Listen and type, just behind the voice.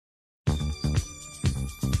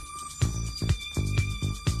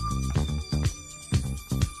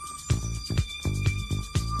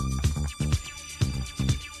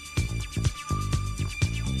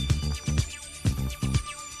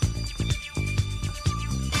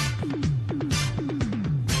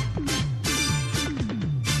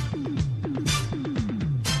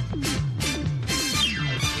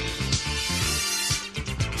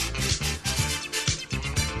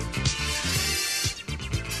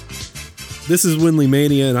This is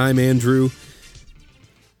WindleyMania, and I'm Andrew.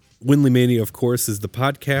 WindleyMania, of course, is the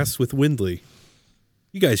podcast with Windley.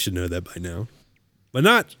 You guys should know that by now. But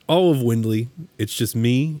not all of Windley. It's just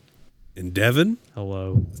me and Devin.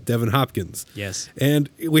 Hello. It's Devin Hopkins. Yes. And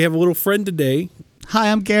we have a little friend today.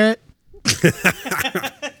 Hi, I'm Garrett.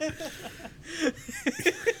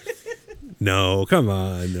 No, come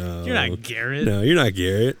on. No. You're not Garrett. No, you're not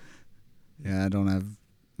Garrett. Yeah, I'm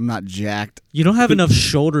not jacked. You don't have enough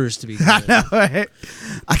shoulders to be Garrett. I know, right?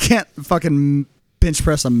 I can't fucking bench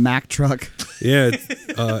press a Mack truck. Yeah.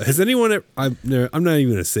 Has anyone... I'm not even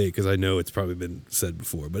going to say it because I know it's probably been said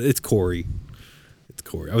before, but it's Cory. It's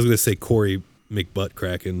Cory. I was going to say Cory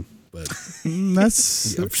McButtcrackin', but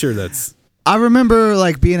That's... yeah, I'm sure that's... I remember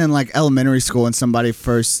like being in like elementary school and somebody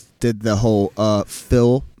first did the whole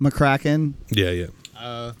Phil McCracken. Yeah.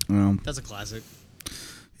 That's a classic.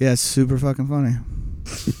 Yeah, it's super fucking funny.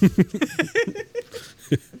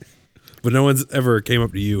 But no one's ever came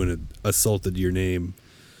up to you and assaulted your name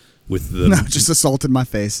with the... No, just assaulted my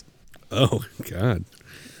face. Oh, God.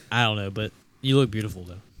 I don't know, but you look beautiful,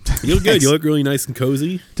 though. You look good. You look really nice and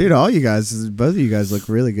cozy. Dude, both of you guys look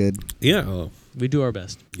really good. Yeah. Oh. We do our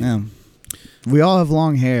best. Yeah. We all have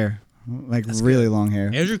long hair. Like That's really good. long hair.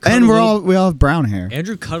 Andrew And we all have brown hair.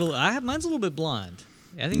 Andrew Cuddle. Mine's a little bit blonde.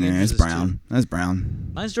 I think Yeah, Andrew's it's is brown. too. That's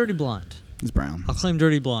brown. Mine's dirty blonde. It's brown. I'll claim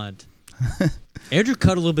dirty blonde. Andrew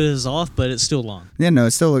cut a little bit of his off, but it's still long. Yeah, no,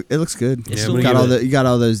 it looks good. It's Yeah, still I'm got gonna you got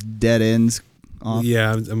all those dead ends off.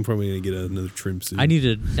 Yeah, I'm probably going to get another trim soon. I need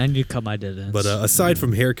to cut my dead ends. But aside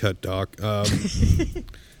from haircut, Doc,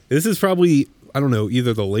 this is probably, I don't know,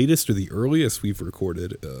 either the latest or the earliest we've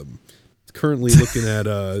recorded. It's currently looking at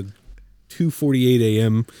 2:48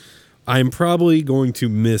 a.m. I'm probably going to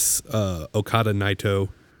miss Okada Naito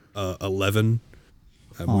 11.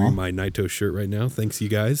 I'm wearing my Naito shirt right now. Thanks, you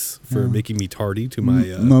guys, for making me tardy to my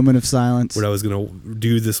moment of silence. what I was going to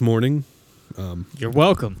do this morning. You're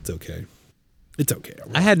welcome. It's okay. It's okay.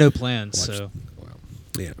 I had no plans, so Well,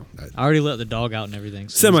 yeah. I already let the dog out and everything.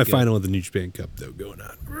 So it was good. Semi-final of the New Japan Cup, though, going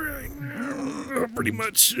on right now. Pretty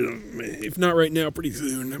much, if not right now, pretty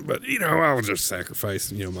soon. But, I'll just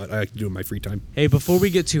sacrifice, I like to do in my free time. Hey, before we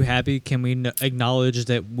get too happy, can we acknowledge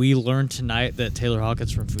that we learned tonight that Taylor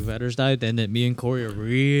Hawkins from Foo Fighters died, and that me and Cory are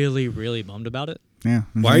really, really bummed about it? Yeah.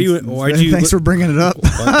 Thanks for bringing it up.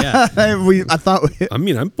 Yeah.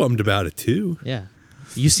 I'm bummed about it, too. Yeah.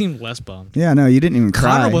 You seemed less bummed. Yeah, no, you didn't even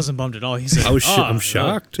cry. Connor wasn't bummed at all. He said, I'm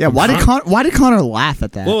shocked. Yeah, why did Connor laugh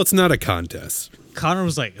at that? Well, it's not a contest. Connor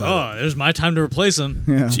was like, there's my time to replace him.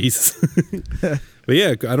 Yeah. Jesus. But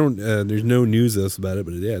yeah, I don't, there's no news about it,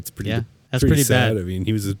 but yeah, it's pretty, that's pretty sad. bad. I mean,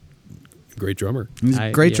 he was a great drummer. He's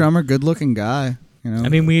a great drummer, good looking guy. I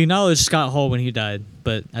mean, we acknowledged Scott Hall when he died,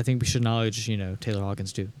 but I think we should acknowledge, Taylor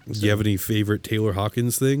Hawkins too. Do you have any favorite Taylor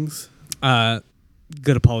Hawkins things?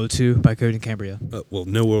 Good Apollo 2 by Cody and Cambria. Well,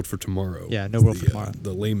 No World for Tomorrow. Yeah, No World for Tomorrow.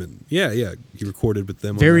 The Layman. Yeah. He recorded with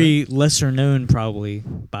them. Very lesser known, probably,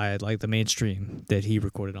 by like the mainstream that he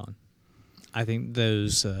recorded on. I think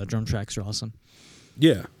those drum tracks are awesome.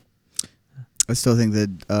 Yeah. I still think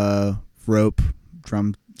that Rope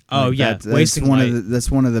drum. Oh, yeah. Wasting Light. That's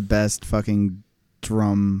one of the best fucking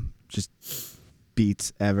drum just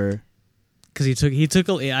beats ever. Because he took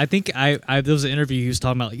I think there was an interview he was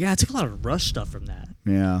talking about, I took a lot of Rush stuff from that.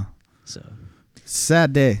 Yeah. So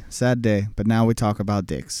sad day, but now we talk about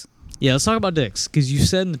dicks. Yeah, let's talk about dicks, because you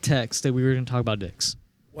said in the text that we were going to talk about dicks.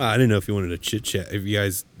 Wow, I didn't know if you wanted to chit chat. If you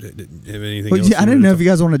guys have anything Well, else, I didn't know if you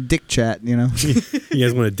guys want to dick chat. You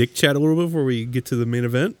guys want to dick chat a little bit before we get to the main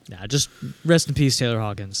event? Nah, just rest in peace, Taylor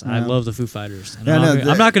Hawkins. I love the Foo Fighters. And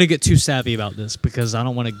Yeah, I'm not going to get too savvy about this because I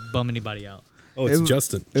don't want to bum anybody out. Oh, it's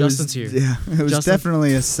Justin. Justin's here. Yeah, it was Justin?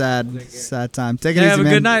 definitely a sad time. Take it easy, Have a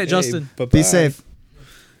man. good night, Justin. Bye-bye. Be safe.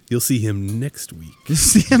 You'll see him next week. You'll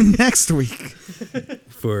see him next week.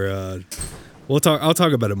 I'll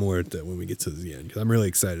talk about it more when we get to the end, because I'm really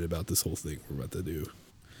excited about this whole thing we're about to do.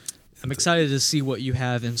 I'm excited to see what you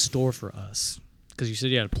have in store for us, because you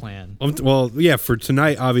said you had a plan. For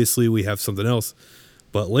tonight, obviously, we have something else.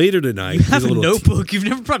 But later tonight... You have a notebook. You've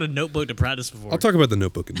never brought a notebook to practice before. I'll talk about the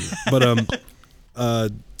notebook in a minute.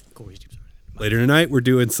 But later tonight, we're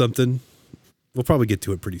doing something. We'll probably get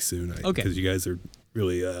to it pretty soon. Okay. Because you guys are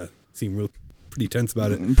really seem pretty tense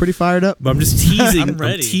about it. I'm pretty fired up. But I'm just teasing. I'm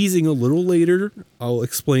ready. I'm teasing a little later. I'll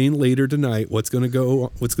explain later tonight what's gonna go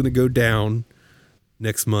down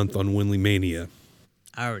next month on WindleyMania.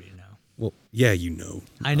 I already know. Well, yeah, you know.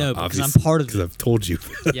 I know because I'm part of it. Because I've told you.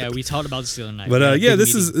 Yeah, we talked about this the other night. But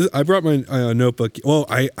I brought my notebook. Well,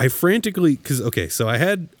 I frantically this is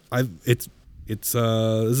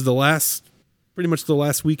pretty much the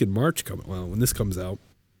last week in March coming. Well, when this comes out,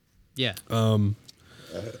 Yeah.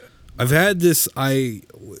 I've had this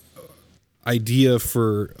idea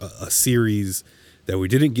for a series that we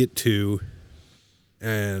didn't get to,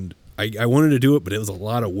 and I wanted to do it, but it was a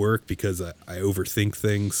lot of work because I overthink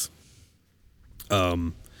things.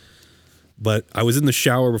 But I was in the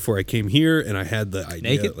shower before I came here, and I had the idea,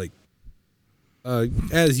 Naked? like,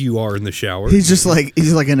 as you are in the shower. He's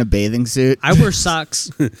like in a bathing suit. I wear socks.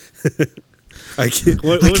 I can't,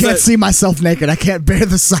 I can't see myself naked. I can't bear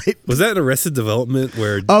the sight. Was that Arrested Development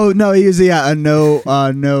where? Oh no, he was a no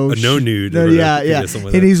nude. No, yeah. Something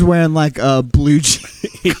like And that. he's wearing like blue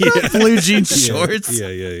blue jean Yeah, shorts.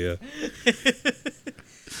 Yeah.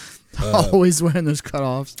 Always wearing those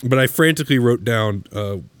cutoffs. But I frantically wrote down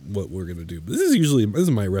what we're gonna do. This is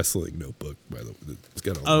my wrestling notebook, by the way. It's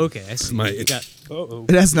got all Oh, okay. I see. my. You got,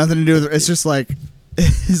 It has nothing to do with it. It's just like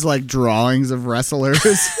his like drawings of wrestlers.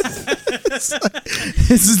 It's like,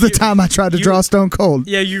 this is the time I tried to draw Stone Cold.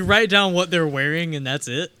 yeah, you write down what they're wearing, and that's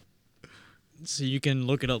it. So you can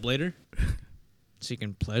look it up later. So you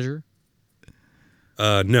can pleasure.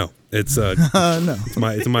 No, it's No.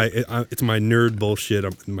 it's my nerd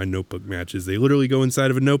bullshit. My notebook matches. They literally go inside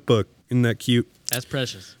of a notebook. Isn't that cute? That's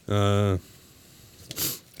precious. But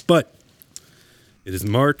it is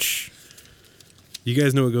March. You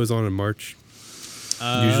guys know what goes on in March?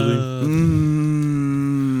 Usually,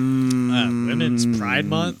 Women's Pride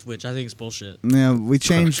Month, which I think is bullshit. Yeah, we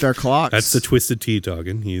changed our clocks. that's the Twisted Tea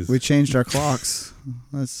talking. We changed our clocks.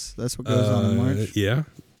 That's what goes on in March. Yeah.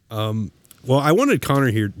 Well, I wanted Connor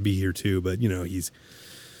here to be here too, but he's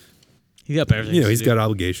He got better things. he's got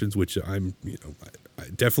obligations, which I'm I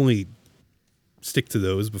definitely stick to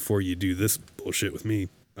those before you do this bullshit with me.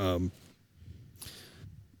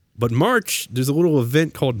 But March, there's a little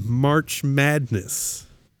event called March Madness.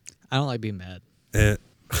 I don't like being mad. And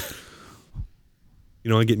you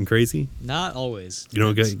know, I'm getting crazy. Not always. You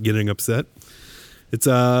know, getting upset. It's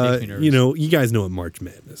Makes me nervous. you guys know what March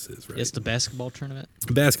Madness is, right? It's the basketball tournament.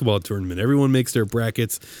 Basketball tournament. Everyone makes their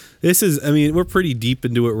brackets. We're pretty deep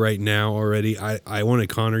into it right now already. I wanted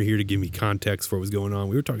Connor here to give me context for what was going on.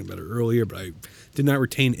 We were talking about it earlier, but I did not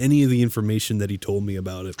retain any of the information that he told me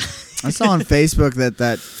about it. I saw on Facebook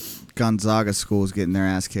that Gonzaga school is getting their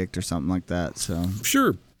ass kicked or something like that. So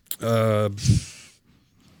Sure.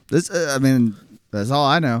 this, that's all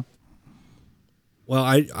I know. Well,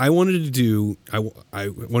 I wanted to do, I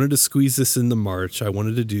wanted to squeeze this into March. I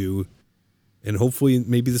wanted to do, and hopefully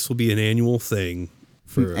maybe this will be an annual thing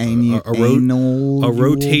for a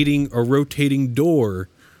rotating door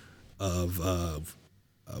of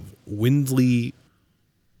WindleyMania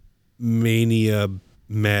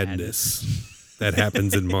Madness that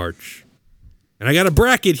happens in March. And I got a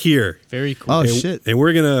bracket here. Very cool. Oh shit! And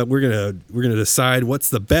we're gonna decide what's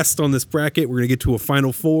the best on this bracket. We're gonna get to a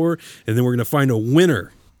final four, and then we're gonna find a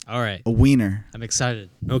winner. All right. A wiener. I'm excited.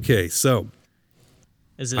 Okay, so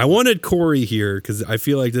Is it? I wanted Cory here because I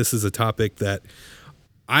feel like this is a topic that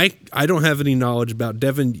I don't have any knowledge about.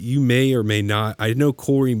 Devin, you may or may not. I know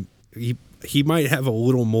Cory. He might have a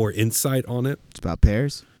little more insight on it. It's about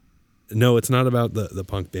pears. No, it's not about the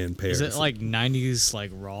punk band Pears. Is it like 90s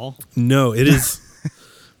like Raw? No, it is.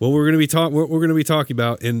 Well, we're going to be talking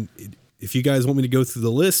about, and if you guys want me to go through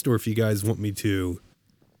the list, or if you guys want me to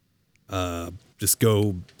just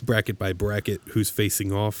go bracket by bracket, who's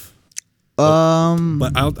facing off.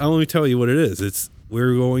 But I'll let me tell you what it is.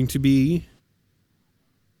 We're going to be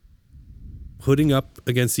putting up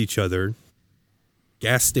against each other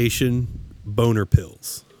gas station boner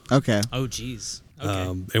pills. Okay. Oh, geez. Okay.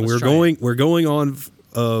 And Let's we're going on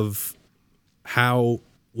of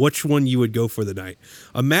which one you would go for the night.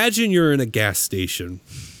 Imagine you're in a gas station.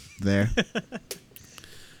 There.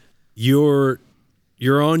 You're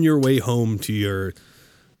on your way home to your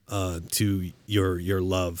love,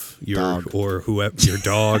 Dog. or whoever, your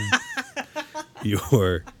dog,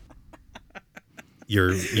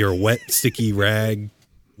 your wet sticky rag,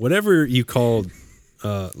 whatever you call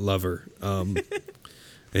lover.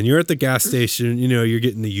 And you're at the gas station, you're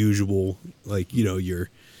getting the usual, like, your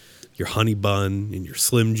honey bun and your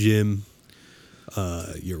Slim Jim,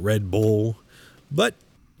 your Red Bull. But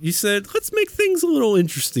you said, let's make things a little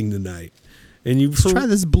interesting tonight. And Let's try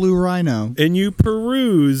this blue rhino. And you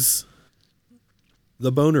peruse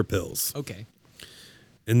the boner pills. Okay.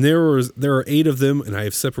 And there are 8 of them, and I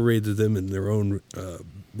have separated them in their own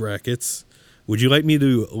brackets. Would you like me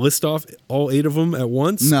to list off all 8 of them at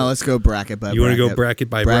once? No, let's go bracket by bracket. You want to go bracket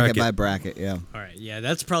by bracket? Bracket by bracket, yeah. All right. Yeah,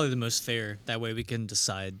 that's probably the most fair. That way we can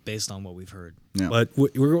decide based on what we've heard. Yeah. But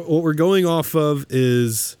what we're going off of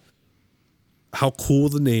is how cool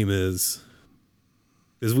the name is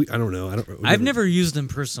Because I don't know. I've never used them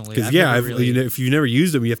personally. Because if you've never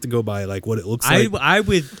used them, you have to go by like what it looks like. I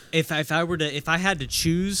would if I had to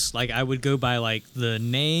choose, like I would go by like the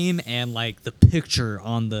name and like the picture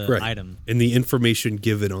on the item and the information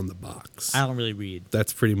given on the box. I don't really read.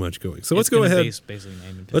 That's pretty much going. So let's go ahead. Basically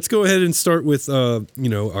name and let's go ahead and start with our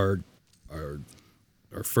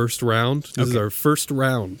first round. This is our first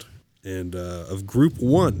round and of Group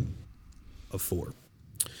 1 of 4.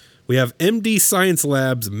 We have MD Science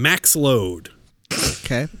Lab's Max Load.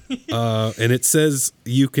 Okay. And it says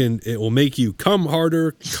it will make you come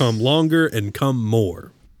harder, come longer, and come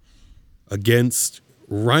more. Against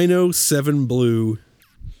Rhino 7 Blue,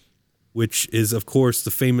 which is, of course,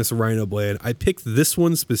 the famous Rhino blade. I picked this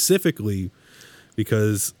one specifically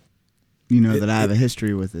because... You know that I have a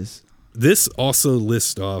history with this. This also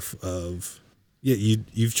lists off of... Yeah,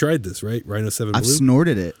 you've tried this, right? Rhino 7 Blue? I've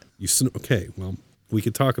snorted it. Okay, well... We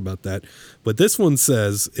could talk about that. But this one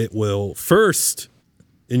says it will first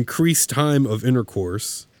increase time of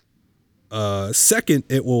intercourse. Second,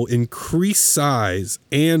 it will increase size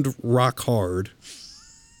and rock hard.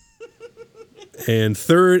 And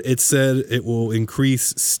third, it said it will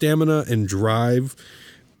increase stamina and drive.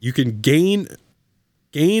 You can gain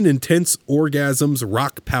intense orgasms,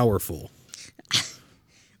 rock powerful.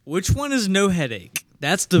 Which one is no headache?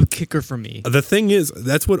 That's the kicker for me. The thing is,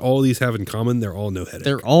 that's what all these have in common. They're all no headache.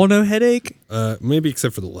 They're all no headache? Maybe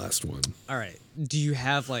except for the last one. All right. Do you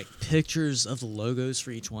have like pictures of the logos for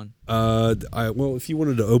each one? Well, if you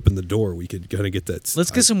wanted to open the door, we could kind of get that. Let's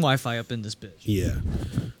get some Wi-Fi up in this bitch. Yeah.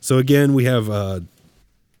 So again, we have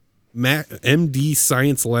MD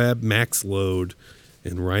Science Lab Max Load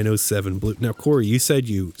and Rhino 7 Blue. Now, Cory, you said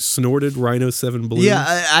you snorted Rhino 7 Blue.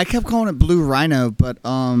 Yeah, I kept calling it Blue Rhino, but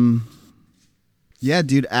yeah,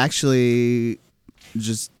 dude, actually,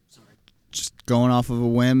 just going off of a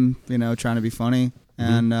whim, trying to be funny,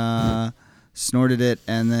 and snorted it,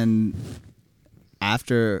 and then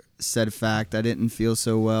after said fact, I didn't feel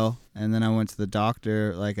so well, and then I went to the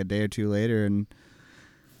doctor like a day or two later, and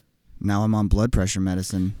now I'm on blood pressure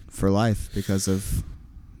medicine for life because of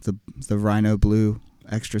the Rhino Blue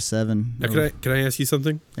Extra 7. Now, can I ask you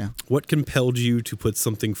something? Yeah. What compelled you to put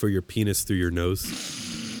something for your penis through your nose?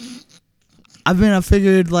 I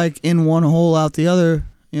figured like in one hole out the other,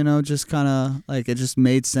 just kind of like it just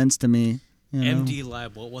made sense to me. MD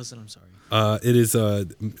Lab, what was it? I'm sorry. It is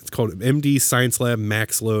it's called MD Science Lab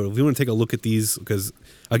Max Load. If you want to take a look at these, because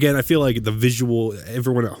again, I feel like the visual.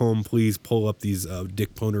 Everyone at home, please pull up these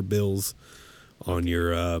Dick Poner bills on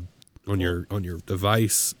your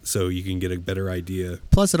device so you can get a better idea.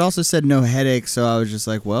 Plus, it also said no headache, so I was just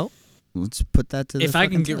like, well, let's put that to the If I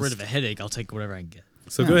can get test. rid of a headache, I'll take whatever I can get.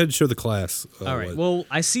 So go ahead and show the class. All right. Well,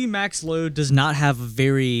 I see Max Load does not have a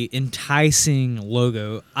very enticing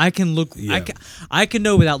logo. I can look. Yeah. I can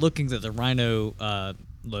know without looking that the Rhino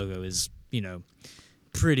logo is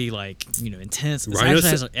pretty intense. Let me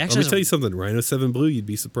tell you something. Rhino 7 Blue, you'd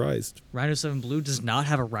be surprised. Rhino 7 Blue does not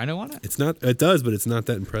have a rhino on it. It's not. It does, but it's not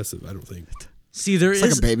that impressive. I don't think. See, there it's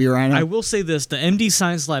is like a baby rhino. I will say this: the MD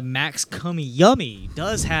Science Lab Max Cummy Yummy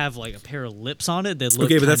does have like a pair of lips on it that look.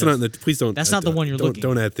 Okay, but that's not. Please don't. That's not the one you're looking.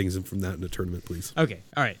 Don't add things from that in the tournament, please. Okay,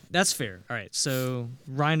 all right, that's fair. All right, so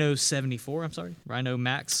Rhino 74. I'm sorry, Rhino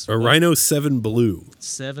Max. Or Rhino 7 Blue.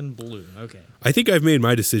 7 Blue. Okay. I think I've made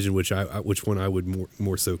my decision, which one I would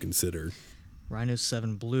more so consider. Rhino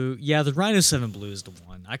 7 Blue. Yeah, the Rhino 7 Blue is the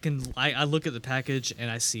one. I look at the package and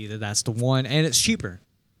I see that that's the one, and it's cheaper.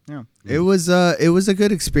 Yeah, it was a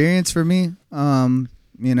good experience for me. I'm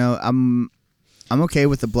okay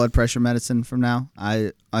with the blood pressure medicine from now.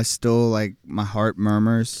 I still like my heart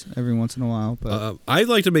murmurs every once in a while, but I'd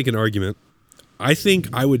like to make an argument. I think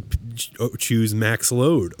I would choose Max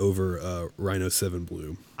Load over Rhino 7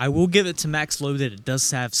 Blue. I will give it to Max Load that it does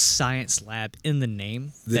have Science Lab in the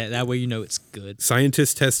name. That way it's good.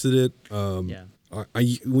 Scientists tested it. Yeah.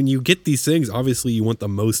 When you get these things, obviously you want the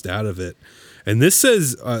most out of it. And this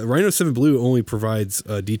says Rhino 7 Blue only provides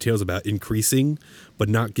details about increasing, but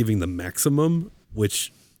not giving the maximum,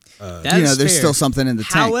 which... there's fair. Still something in the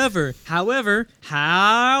tank.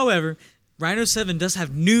 However, Rhino 7 does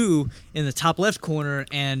have new in the top left corner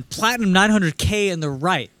and Platinum 900K in the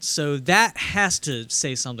right. So that has to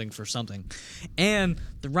say something for something. And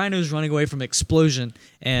the Rhino's running away from explosion.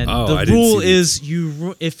 And the rule is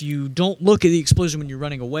if you don't look at the explosion when you're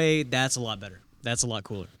running away, that's a lot better. That's a lot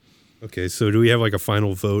cooler. Okay, so do we have like a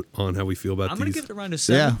final vote on how we feel about these? I'm going to give it to Rhino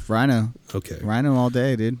 7. Yeah, Rhino. Okay. Rhino all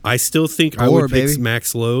day, dude. I still think I would pick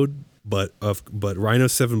Max Load, but Rhino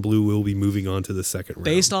 7 Blue will be moving on to the second round.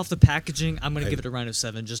 Based off the packaging, I'm going to give it to Rhino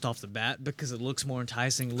 7 just off the bat because it looks more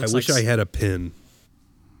enticing. I wish I had a pin.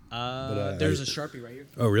 There's a Sharpie right here.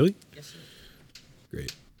 Oh, really? Yes, sir.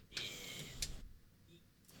 Great.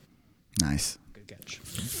 Nice. Good catch.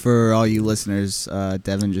 For all you listeners,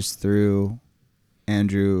 Devin just threw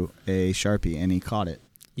Andrew a Sharpie, and he caught it.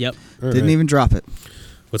 Yep. All Didn't right. even drop it.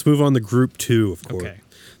 Let's move on to group 2, of course. Okay.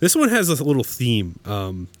 This one has a little theme.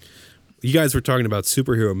 You guys were talking about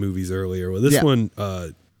superhero movies earlier. Well, this one,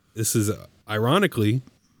 this is ironically,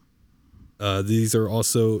 these are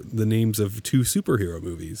also the names of 2 superhero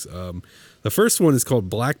movies. The first one is called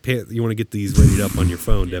Black Panther. You want to get these ready up on your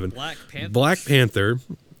phone, Devin. Black Panther. Black Panther.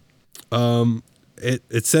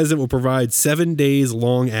 It says it will provide 7 days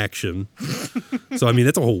long action. So I mean,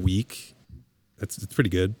 that's a whole week. It's pretty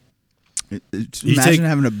good. Imagine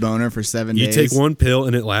having a boner for 7 days. You take one pill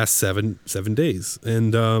and it lasts seven days.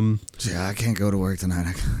 And yeah, I can't go to work tonight.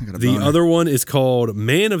 I got a the boner. other one is called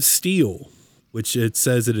Man of Steel, which it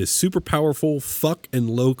says it is super powerful, fuck, and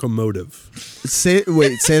locomotive. Say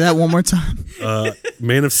that one more time.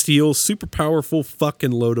 Man of Steel, super powerful, fuck,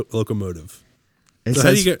 and locomotive. It So how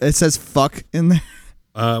do says you get- it says fuck in there.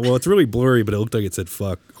 Well, it's really blurry, but it looked like it said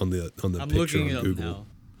fuck on the I'm picture looking on it up Google. now.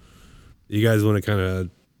 You guys want to kind of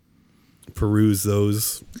peruse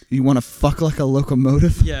those? You want to fuck like a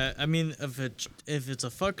locomotive? Yeah, I mean, if it's a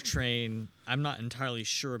fuck train, I'm not entirely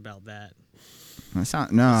sure about that. I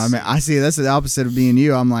mean, I see that's the opposite of being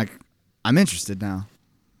you. I'm like, I'm interested now.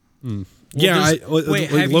 Yeah, Wait, like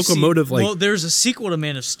have you locomotive. seen, Like, well, there's a sequel to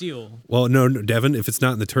Man of Steel, well, no, Devin. If it's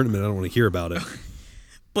not in the tournament, I don't want to hear about it.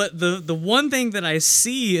 but the one thing that I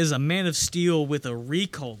see is a Man of Steel with a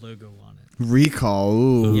Recall logo on it. Recall.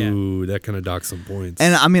 Ooh. Yeah. Ooh, that kind of docks some points.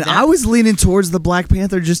 And I mean, I was leaning towards the Black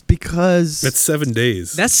Panther just because. That's 7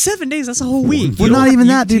 days. That's 7 days. That's a whole week. Well, You not don't- even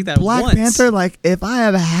you that, take dude. that Black once. Panther, like, if I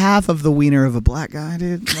have half of the wiener of a black guy,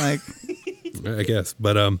 dude, like, I guess,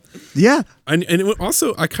 but yeah. and it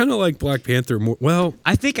also I kind of like Black Panther more. Well,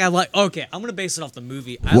 I think I like. Okay, I'm gonna base it off the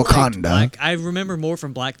movie. Wakanda. I remember more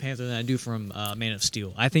from Black Panther than I do from Man of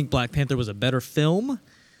Steel. I think Black Panther was a better film,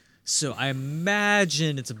 so I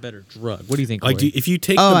imagine it's a better drug. What do you think, Cory? like if you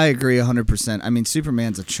take Oh, the, I agree 100%. I mean,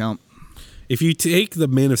 Superman's a chump. if you take the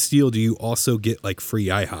Man of Steel, do you also get like free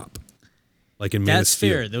IHOP? Like in Man of That's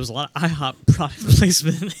Steel. fair. There was a lot of IHOP product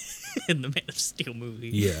placement in the Man of Steel movie.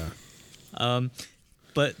 Yeah.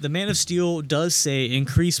 But the Man of Steel does say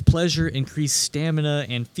increase pleasure, increase stamina,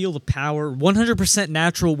 and feel the power. 100%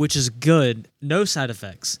 natural, which is good. No side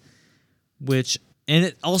effects. And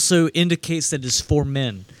it also indicates that it's for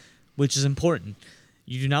men, which is important.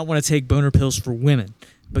 You do not want to take boner pills for women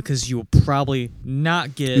because you will probably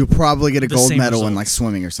not get. You'll probably get a the gold same medal in, results. like,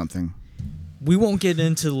 swimming or something. We won't get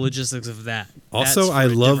into the logistics of that. Also, That's for I a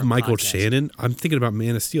love different Michael podcast. Shannon. I'm thinking about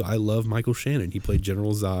Man of Steel. I love Michael Shannon. He played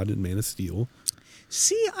General Zod in Man of Steel.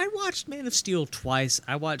 See, I watched Man of Steel twice.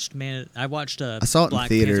 I watched I saw it in Black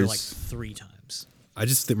theaters. Panther like 3 times. I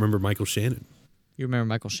just remember Michael Shannon. You remember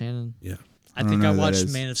Michael Shannon? Yeah, I don't think know I who that watched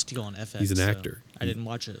is. Man of Steel on FX. He's an so actor. I didn't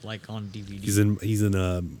watch it like on DVD. he's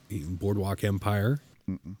in Boardwalk Empire.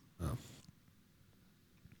 Oh.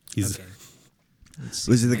 He's Okay. Let's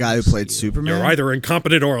see. Was he the Man guy who of played Steel. Superman? you're either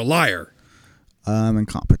incompetent or a liar. I'm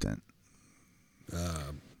incompetent.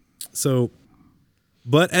 So,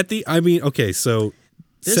 but at the, I mean, okay, so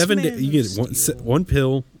This 7 Man days, you get of Steel. one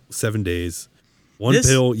pill, 7 days. One This-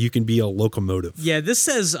 pill, you can be a locomotive. Yeah, this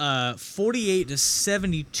says 48 to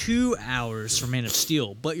 72 hours for Man of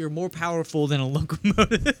Steel, but you're more powerful than a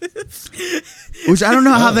locomotive. Which I don't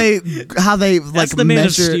know how they like That's the Man of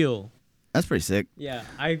measure. Steel. That's pretty sick. Yeah,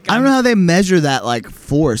 I don't know how they measure that, like,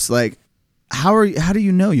 force. Like, how do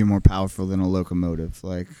you know you're more powerful than a locomotive?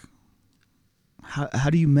 Like, how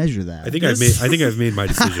do you measure that? I think I've made my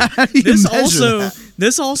decision. How do you measure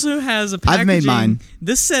This that? also has a packaging. I've made mine.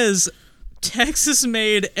 This says Texas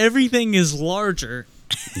made. Everything is larger.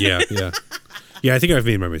 Yeah. I think I've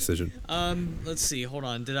made my decision. Let's see. Hold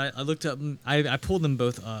on. I looked up? I pulled them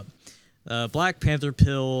both up. Black Panther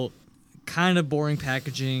pill, kind of boring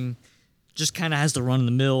packaging, just kind of has the run of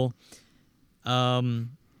the mill.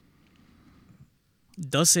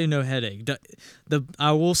 Does say no headache.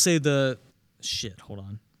 I will say the shit. Hold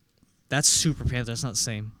on. That's Super Panther. That's not the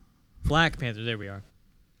same. Black Panther. There we are.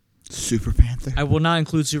 Super Panther. I will not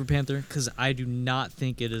include Super Panther because I do not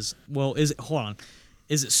think it is. Well, is it? Hold on.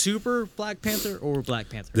 Is it Super Black Panther or Black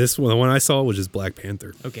Panther? This one, the one I saw was just Black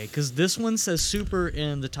Panther. Okay, because this one says Super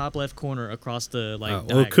in the top left corner across the Well, it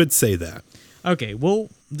diagonal. could say that. Okay, well,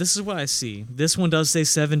 this is what I see. This one does say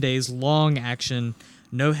 7 days, long action,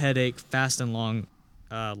 no headache, fast and long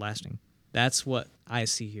lasting. That's what I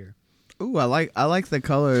see here. Ooh, I like the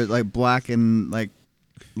color, like black and like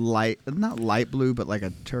light, not light blue, but like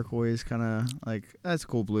a turquoise kind of, like, that's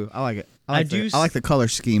cool blue. I like it. I like the color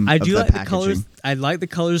scheme. I do of like the the colors. I like the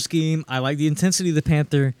color scheme. I like the intensity of the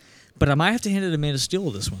Panther, but I might have to hand it to Man of Steel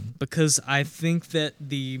this one because I think that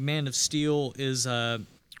the Man of Steel is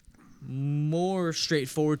more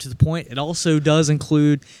straightforward to the point. It also does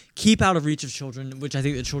include keep out of reach of children, which I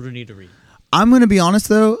think the children need to read. I'm gonna be honest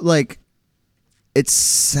though, like it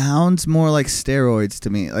sounds more like steroids to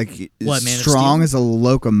me. Like What, Man of strong Steel? as a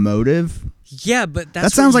locomotive. Yeah, but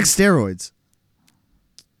That sounds like steroids.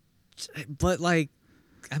 But like,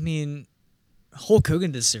 I mean, Hulk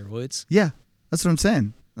Hogan did steroids. Yeah, that's what I'm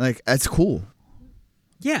saying. Like that's cool.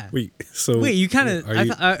 Yeah. Wait, you kind of.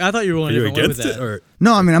 I thought you were going are you a different way with against that. it? Or?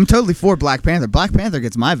 No, I mean I'm totally for Black Panther. Black Panther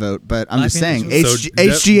gets my vote, but I'm Black just saying Panther's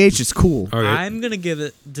HGH is cool. All right. I'm gonna give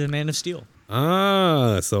it to Man of Steel.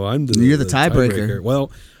 So I'm You're the tiebreaker.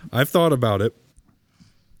 Well, I've thought about it.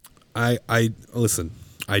 I listen.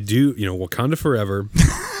 I do. Wakanda Forever.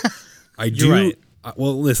 I do. You're right.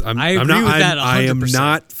 Well, listen. I agree I'm not. with that I am 100%.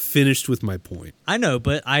 not finished with my point. I know,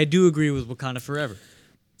 but I do agree with Wakanda Forever.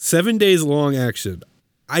 7 days long action.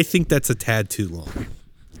 I think that's a tad too long.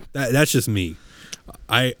 That's just me.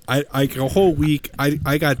 I a whole week.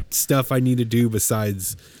 I got stuff I need to do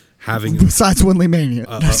besides having Besides WindleyMania.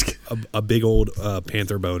 a big old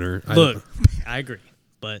panther boner. Look, I agree,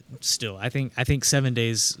 but still, I think 7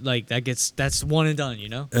 days like that's one and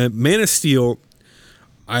done. Man of Steel.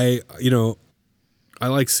 I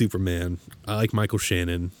like Superman. I like Michael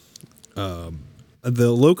Shannon.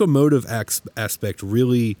 The locomotive aspect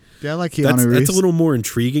really. Yeah, I like Keanu Reeves. That's a little more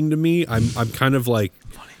intriguing to me. I'm kind of like,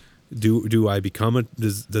 do I become a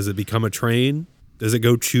does it become a train? Does it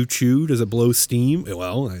go choo choo? Does it blow steam?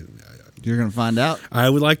 Well, You're gonna find out. I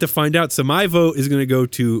would like to find out. So my vote is going to go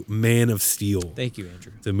to Man of Steel. Thank you,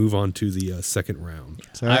 Andrew. To move on to the second round.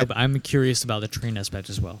 It's all right. I'm curious about the train aspect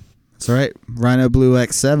as well. It's all right. Rhino Blue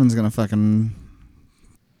X7's gonna fucking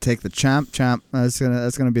take the champ. That's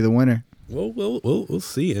gonna be the winner. Well, we'll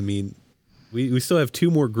see. I mean, we still have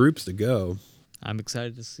 2 more groups to go. I'm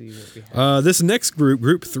excited to see what we have. This next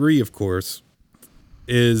group 3, of course,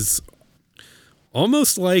 is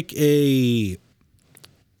almost like a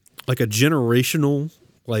generational,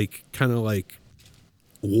 like kind of like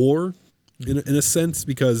war in a sense,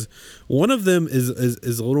 because one of them is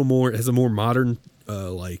a little more, has a more modern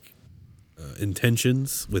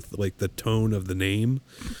intentions with like the tone of the name.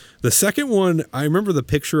 The second one, I remember the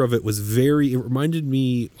picture of it was it reminded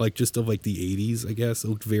me like just of like the 80s, I guess. It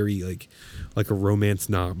looked very like a romance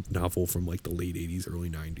novel from like the late 80s, early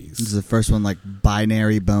 90s. This is the first one, like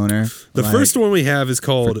binary boner. The first one we have is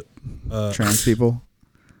called trans people.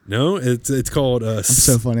 No, it's called I'm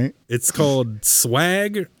so funny. It's called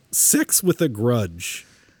Swag Sex with a Grudge.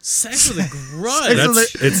 Sex with a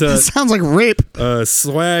grudge. It sounds like rape.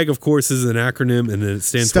 Swag, of course, is an acronym, and it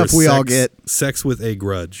stands Stuff for we all get. Sex with a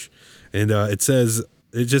Grudge. And it says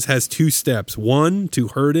it just has 2 steps: 1, to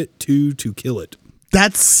hurt it; 2, to kill it.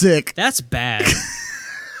 That's sick. That's bad.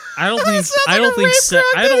 I don't think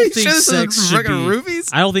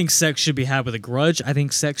sex should be had with a grudge. I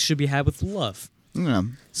think sex should be had with love. Yeah.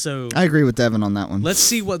 So I agree with Devin on that one. let's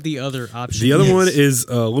see what the other option The other is. one is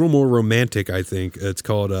a little more romantic, I think. It's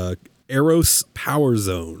called Eros Power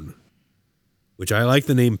Zone, which I like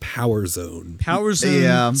the name Power Zone. Power Zone.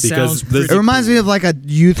 Yeah. Sounds Because pretty It reminds cool. me of like a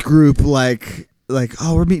youth group, like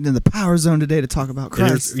oh, we're meeting in the Power Zone today to talk about And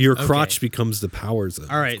Christ. your crotch becomes the Power Zone.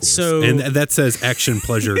 All right, of course. so- and that says action,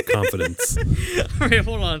 pleasure, confidence. All right,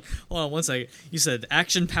 hold on 1 second. You said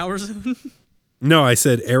Action Power Zone? No, I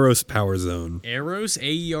said Eros Power Zone. Eros?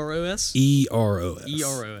 A-E-R-O-S? E-R-O-S.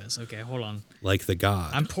 E-R-O-S. Okay, hold on. Like the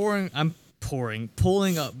god I'm pulling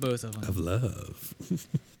up both of them. of love.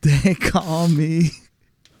 They call me.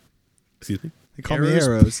 Excuse me? They call me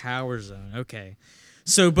Arrows. Power Zone. Okay.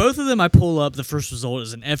 So both of them I pull up. The first result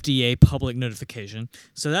is an FDA public notification.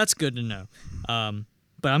 So that's good to know.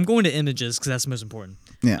 But I'm going to images because that's the most important.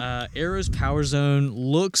 Yeah. Arrow's Power Zone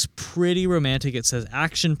looks pretty romantic. It says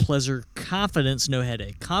action, pleasure, confidence, no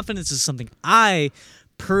headache. Confidence is something I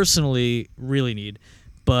personally really need.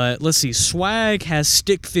 But let's see. Swag has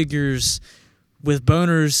stick figures with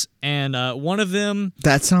boners, and one of them...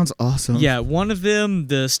 That sounds awesome. Yeah, one of them,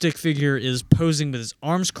 the stick figure, is posing with his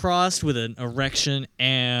arms crossed with an erection,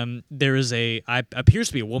 and there is appears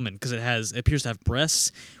to be a woman because it appears to have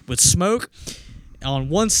breasts with smoke on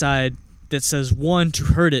one side that says 1 to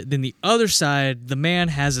hurt it. Then the other side, the man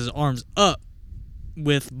has his arms up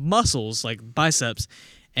with muscles like biceps,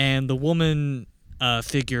 and the woman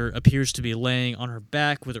figure appears to be laying on her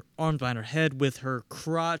back with her arms behind her head with her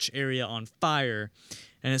crotch area on fire,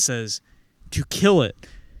 and it says to kill it,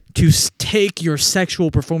 to take your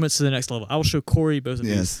sexual performance to the next level. I will show Cory both of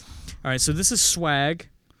these. Yes. All right, so this is Swag.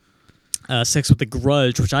 sex with a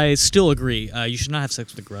grudge, which I still agree. You should not have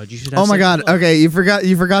sex with a grudge. You should have Oh my sex god! with love. Okay,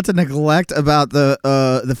 you forgot to neglect about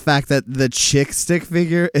the fact that the chick stick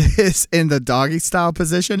figure is in the doggy style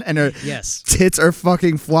position and her Yes. tits are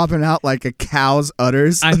fucking flopping out like a cow's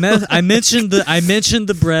udders. I mentioned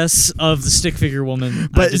the breasts of the stick figure woman.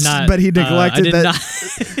 But- I did not, but he neglected I did that-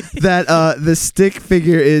 not- that the stick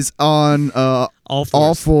figure is on all fours.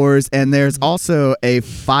 all fours, and there's also a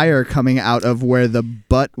fire coming out of where the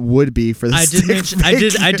butt would be for the I stick did mention. figure.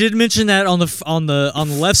 I did mention that on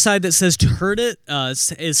the left side that says to hurt it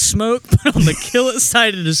is smoke, but on the kill it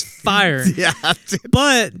side it is fire. Yeah, dude.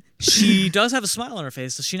 But she does have a smile on her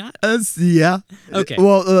face, does she not? Yeah. Okay.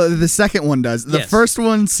 Well, the second one does. The Yes. first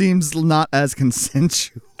one seems not as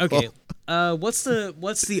consensual. Okay. What's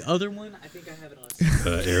the other one? I think I have it on.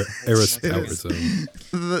 Eros Power Zone.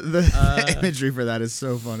 The imagery for that is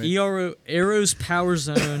so funny. Arrow's Power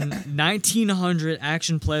Zone, 1900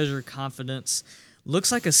 action, pleasure, confidence.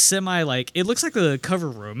 Looks like a it looks like a cover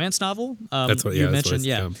romance novel. That's what you that's mentioned. what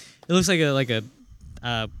Yeah, it looks like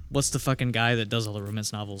a what's the fucking guy that does all the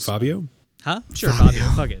romance novels? Fabio? Huh? Sure, Fabio.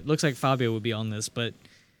 Fuck it. Looks like Fabio would be on this, but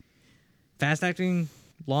fast acting,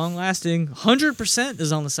 long lasting, 100%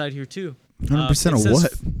 is on the side here too. 100% It of says-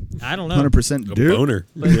 what? I don't know. 100% A dude. boner.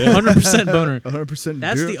 But 100% boner. 100%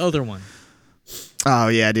 That's dude. the other one. Oh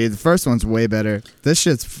yeah, dude. The first one's way better. This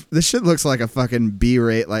shit looks like a fucking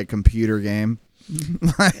B-rate like computer game.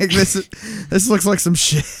 Like this looks like some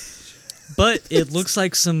shit. But it looks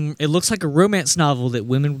like a romance novel that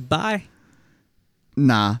women would buy.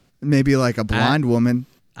 Nah, maybe like a blind woman.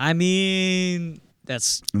 I mean,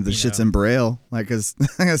 that's The you shit's know, in braille. Like I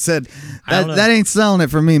said, I don't know. that ain't selling it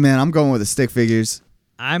for me, man. I'm going with the stick figures.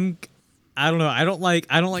 I don't know. I don't like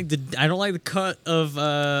the cut of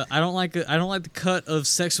the cut of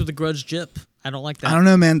Sex with a Grudge Jip. I don't like that. I don't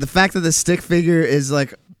know, man. The fact that the stick figure is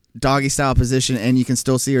like doggy style position and you can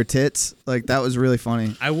still see her tits, like that was really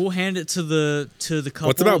funny. I will hand it to the couple.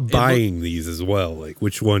 What's about buying these as well? Like,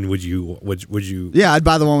 which one would you? Yeah, I'd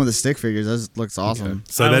buy the one with the stick figures. That looks awesome. Okay.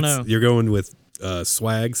 So I don't that's know. you're going with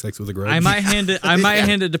swag, Sex with a Grudge. I might hand it. I might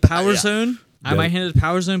hand it to Power Zone. I Yeah. might hand it to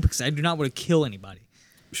Power Zone because I do not want to kill anybody.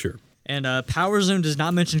 Sure. And Power Zone does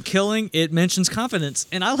not mention killing; it mentions confidence,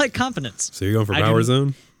 and I like confidence. So you're going for I Power do-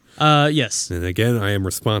 Zone. Yes. And again, I am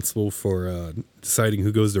responsible for deciding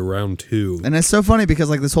who goes to round 2. And it's so funny because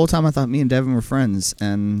like this whole time I thought me and Devin were friends,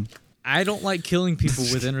 and I don't like killing people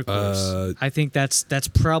with intercourse. I think that's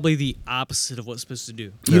probably the opposite of what it's supposed to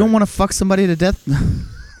do. you don't want to fuck somebody to death.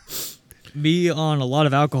 Me on a lot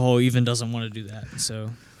of alcohol even doesn't want to do that. So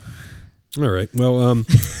All right. Well,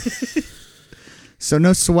 So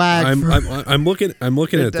no swag. I'm looking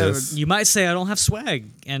at this. you might say I don't have swag,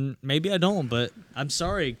 and maybe I don't, but I'm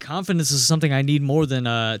sorry. Confidence is something I need more than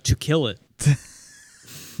to kill it.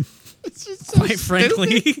 Quite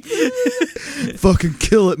frankly, Fucking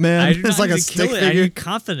kill it, man. I do It's not like need a to stick kill it. I figure. need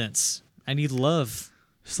confidence. I need love.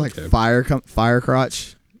 It's like Okay. fire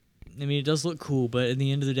crotch. I mean, it does look cool, but at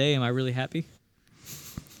the end of the day, am I really happy?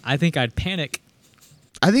 I think I'd panic.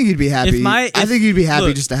 I think you'd be happy. I think you'd be happy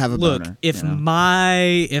look, just to have a look, boner. if you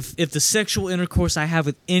know? if the sexual intercourse I have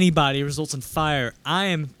with anybody results in fire, I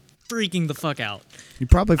am freaking the fuck out. You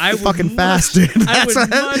probably I would fucking much- fast, dude. I would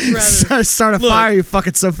much rather start a Look, fire. You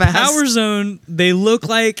fucking so fast. Power Zone, they look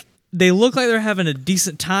like they're having a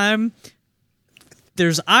decent time.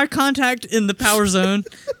 There's eye contact in the Power Zone.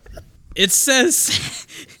 It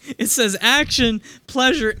says action,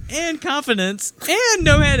 pleasure, and confidence, and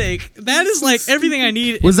no headache. That is like everything I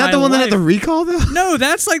need. Was in that the my one that had life. the recall though? No,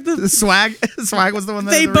 that's like The swag. Swag was the one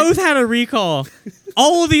that they had the both had a recall.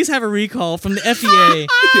 All of these have a recall from the FEA.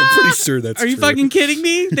 I'm pretty sure that's Are you true. fucking kidding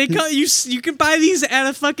me? They you can buy these at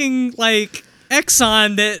a fucking like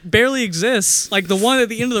Exxon that barely exists, like the one at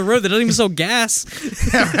the end of the road that doesn't even sell gas.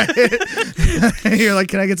 You're like,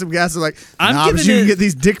 can I get some gas? They're like, I'm nah, but giving you can it- get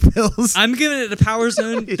these dick pills. I'm giving it a Power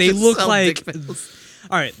Zone. You They just look sell like dick pills.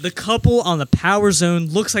 all right. The couple on the Power Zone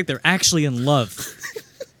looks like they're actually in love.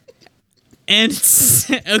 And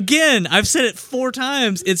again, I've said it 4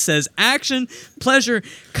 times. It says action, pleasure,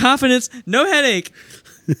 confidence, no headache,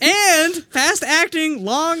 and fast acting,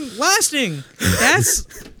 long lasting.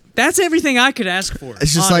 That's everything I could ask for.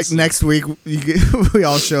 It's just honestly. like next week we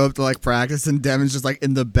all show up to like practice and Devin's just like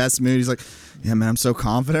in the best mood. He's like, yeah, man, I'm so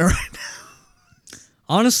confident right now.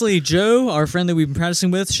 Honestly, Joe, our friend that we've been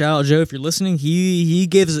practicing with, shout out Joe if you're listening. He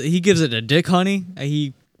gives it a dick honey.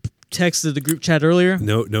 He texted the group chat earlier.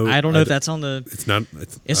 No. I don't know if that's on the. It's not.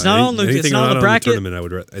 It's not on the. It's anything not on the bracket. tournament. I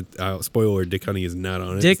would. Spoiler: Dick Honey is not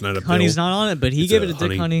on it. Dick it's not a Honey's bill. not on it, but he It's gave a it to honey.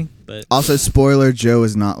 Dick Honey. But Also, spoiler: Joe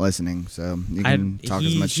is not listening, so you can talk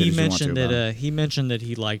as much shit as you want to mentioned about that him. he mentioned that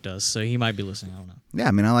he liked us, so he might be listening. I don't know. Yeah,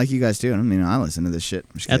 I mean, I like you guys too. I mean, I listen to this shit.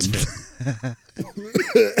 I'm just That's kidding. fair.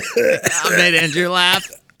 I made Andrew laugh.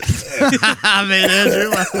 I made Andrew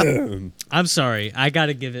laugh. I'm sorry. I got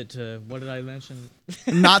to give it to, what did I mention?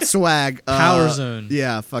 Not swag. Power Zone.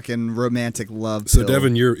 Yeah, fucking romantic love. So pill.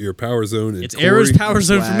 Devin, your Power Zone. And It's Cory, Arrow's Power I'm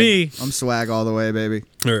Zone for swag. me. I'm swag all the way, baby.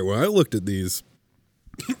 All right. Well, I looked at these,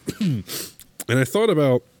 and I thought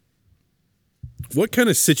about what kind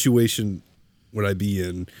of situation would I be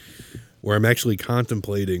in where I'm actually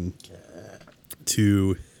contemplating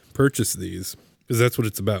to purchase these, because that's what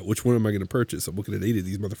it's about. Which one am I going to purchase? I'm looking at 8 of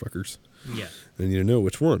these motherfuckers. Yeah. I need to know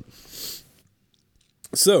which one.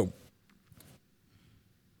 So,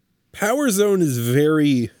 Power Zone is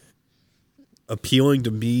very appealing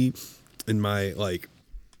to me in my, like,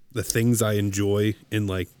 the things I enjoy in,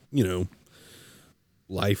 like, you know,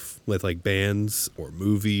 life with, like, bands or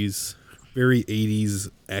movies. Very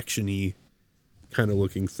 80s action-y kind of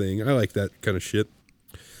looking thing. I like that kind of shit.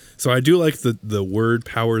 So I do like the word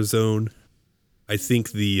Power Zone. I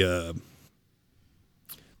think the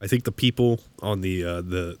people on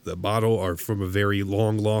the bottle are from a very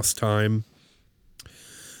long lost time.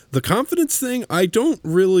 The confidence thing, I don't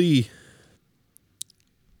think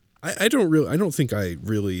I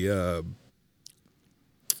really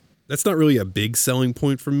that's not really a big selling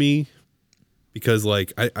point for me, because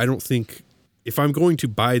like I don't think if I'm going to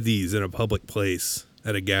buy these in a public place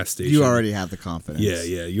at a gas station, You already have the confidence.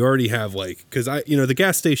 yeah, you already have, like, because the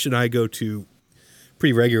gas station I go to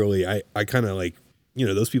pretty regularly, I kind of like,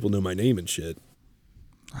 those people know my name and shit.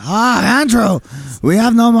 Ah, Andrew, we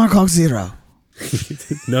have no more Coke Zero.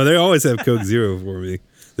 No, they always have Coke Zero for me.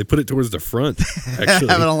 They put it towards the front, actually.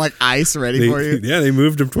 Have it on like ice ready for you. Yeah, they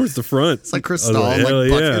moved them towards the front. It's like Cristal, like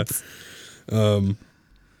buckets.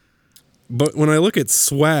 But when I look at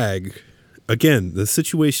swag, again, the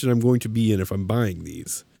situation I'm going to be in if I'm buying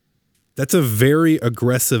these, that's a very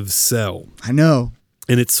aggressive sell. I know.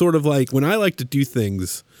 And it's sort of like, when I like to do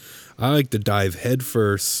things, I like to dive head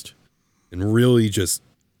first and really just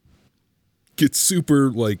get super,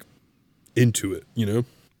 like, into it,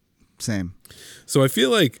 Same. So I feel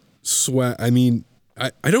like swag, I mean,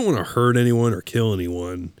 I don't want to hurt anyone or kill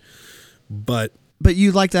anyone, but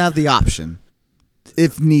you'd like to have the option,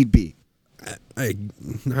 if need be. I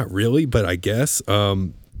not really, but I guess.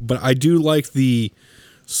 But I do like the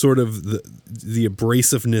sort of the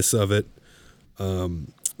abrasiveness of it.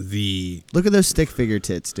 Look at those stick figure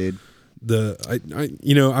tits, dude.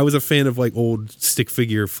 I was a fan of like old stick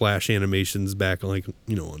figure Flash animations back on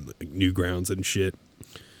on like Newgrounds and shit.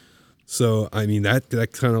 So I mean that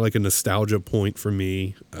kind of like a nostalgia point for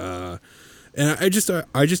me. And I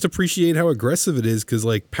just appreciate how aggressive it is, because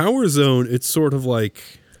like Power Zone, it's sort of like.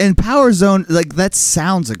 And Power Zone, like, that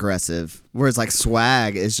sounds aggressive. Whereas, like,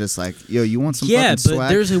 swag is just like, yo, you want some fucking swag? Yeah, but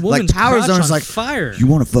there's a woman's like, Power crotch Zone's on like, fire. You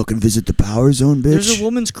want to fucking visit the Power Zone, bitch? There's a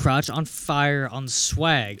woman's crotch on fire on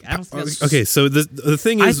swag. I don't think that's... Okay, so the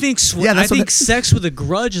thing is, I think sex with a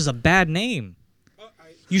grudge is a bad name.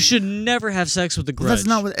 You should never have sex with a grudge. That's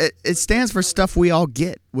not what it stands for. Stuff we all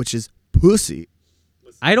get, which is pussy.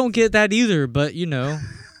 I don't get that either, but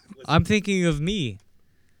I'm thinking of me.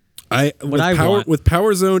 With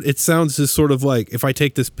Power Zone, it sounds just sort of like, if I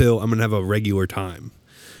take this pill, I'm gonna have a regular time.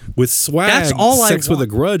 With swag, That's all sex I with a want.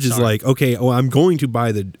 grudge is like, okay, I'm going to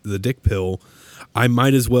buy the dick pill. I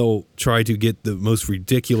might as well try to get the most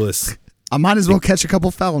ridiculous. I might as well catch a couple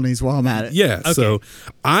felonies while I'm at it. Yeah, Okay. so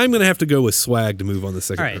I'm gonna have to go with swag to move on the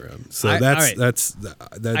second All right. round. So All right. that's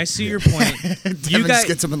I see your point. Devin just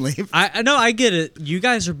gets them and leave. I know, I get it. You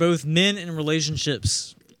guys are both men in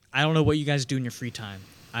relationships. I don't know what you guys do in your free time.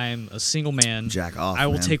 I am a single man. Jack off, I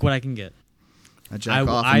will man. take what I can get. I jack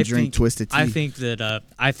off and drink twisted tea. I think that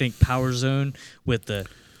I think Power Zone, with the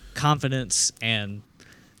confidence and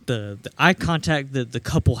the eye contact that the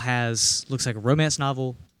couple has, looks like a romance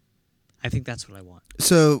novel. I think that's what I want.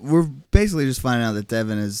 So we're basically just finding out that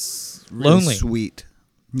Devin is really Lonely. sweet.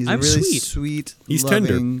 He's I'm a really sweet. He's loving,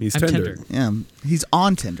 tender. He's I'm tender. tender. Yeah, he's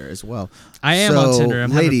on Tinder as well. I am on Tinder.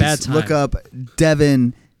 I'm ladies, having a bad time. look up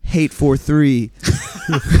Devin Hate 43.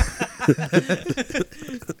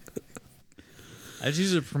 I just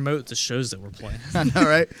use it to promote the shows that we're playing. I know,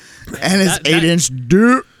 right? And his That- 8-inch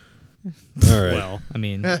dick. All right. Well, I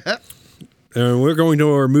mean, And we're going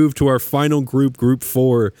to move to our final group, Group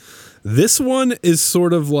 4. This one is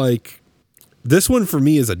sort of like, this one for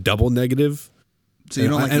me is a double negative. So you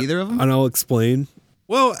don't like either of them? And I'll explain.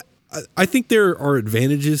 Well, I think there are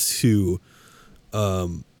advantages to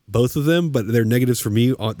both of them, but they're negatives for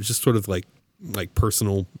me. Just sort of like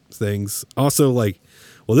personal things. Also, like,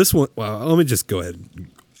 well, this one. Well, let me just go ahead.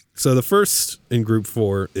 So the first in Group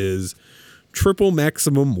 4 is Triple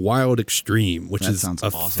Maximum Wild Extreme, which is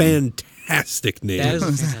a fantastic name.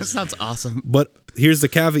 That sounds awesome. But here's the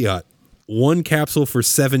caveat: 1 capsule for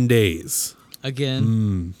 7 days.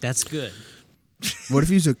 Again, that's good. What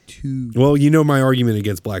if you took 2? Well, you know my argument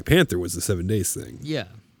against Black Panther was the 7 days thing. Yeah.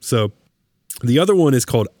 So the other one is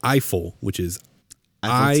called Eiffel, which is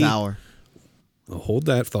Eiffel Tower. Hold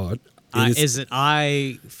that thought. Is it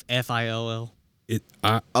Eiffel?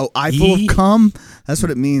 Eiffel of cum? That's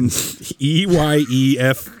what it means.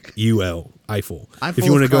 EYEFUL. Eiffel. If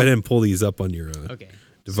you want to go ahead and pull these up on your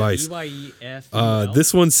device. So EYEFUL.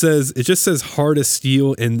 This one says, it just says hard as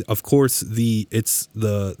steel, and of course the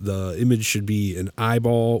image should be an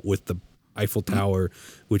eyeball with the Eiffel Tower,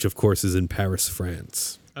 which of course is in Paris,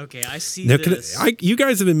 France. Okay, I see now, this. You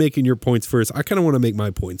guys have been making your points first. I kind of want to make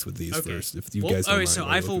my points with these first. If you guys don't mind. So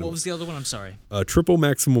Eiffel, what was the other one? I'm sorry. Triple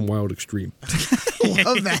Maximum Wild Extreme. I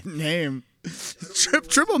love that name.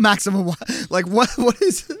 Triple Maximum. Like what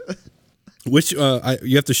is it? Which you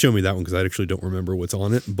have to show me that one because I actually don't remember what's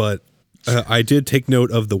on it. But I did take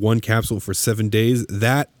note of the 1 capsule for 7 days.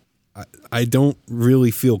 That I don't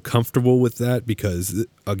really feel comfortable with that because,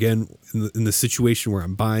 again, in the situation where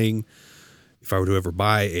I'm buying, if I were to ever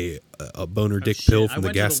buy a boner dick pill from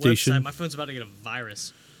the gas station. Website. My phone's about to get a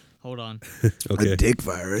virus. Hold on. Okay. A dick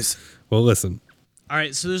virus. Well, listen. All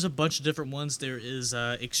right, so there's a bunch of different ones. There is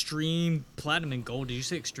Extreme, Platinum, and Gold. Did you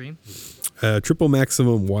say Extreme? Triple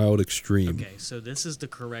Maximum Wild Extreme. Okay, so this is the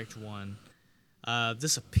correct one.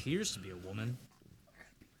 This appears to be a woman.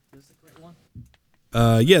 Is this the correct one?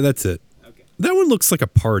 Yeah, that's it. Okay. That one looks like a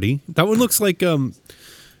party. That one looks like Do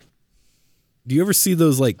you ever see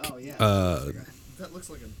those like? Oh yeah. That looks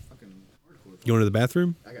like a fucking hardcore. You want to the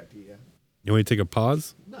bathroom? I got pee. Yeah. You want me to take a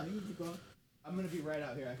pause? No, you can keep going. I'm gonna be right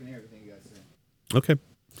out here. I can hear everything you guys say. Okay.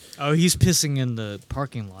 Oh, he's pissing in the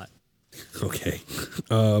parking lot. Okay.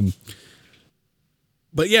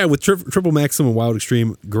 But yeah, with Triple Maximum Wild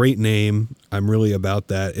Extreme, great name. I'm really about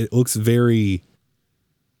that. It looks very.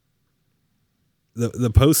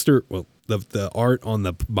 The poster, well, the art on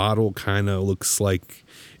the bottle kind of looks like.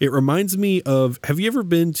 It reminds me of. Have you ever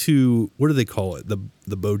been to, what do they call it? The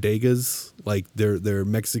bodegas, like they're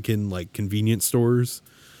Mexican like convenience stores,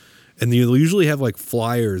 and they'll usually have like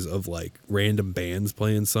flyers of like random bands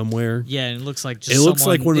playing somewhere. Yeah, and it looks like just looks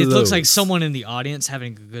like one of those. It looks like someone in the audience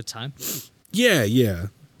having a good time. Yeah.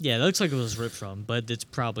 Yeah, that looks like it was ripped from, but it's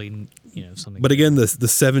probably something. But again, the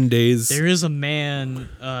 7 days. There is a man.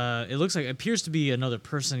 It looks like, it appears to be another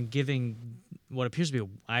person giving what appears to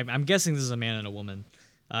be. I'm guessing this is a man and a woman.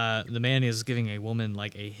 The man is giving a woman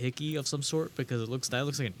like a hickey of some sort because that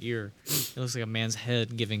looks like an ear. It looks like a man's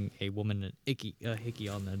head giving a woman a hickey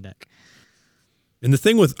on the neck. And the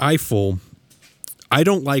thing with Eiffel, I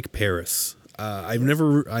don't like Paris.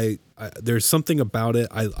 There's something about it.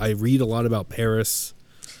 I read a lot about Paris.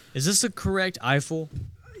 Is this the correct Eiffel?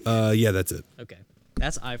 Yeah, that's it. Okay,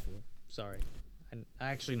 that's Eiffel. Sorry,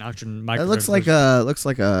 I actually knocked your mic. It looks like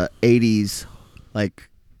a 80s like.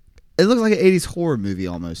 It looks like an 80s horror movie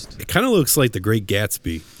almost. It kind of looks like The Great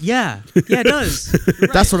Gatsby. Yeah, it does. You're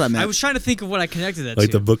right. That's what I meant. I was trying to think of what I connected that to.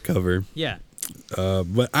 Like the book cover. Yeah.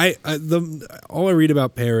 But all I read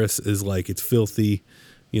about Paris is like it's filthy.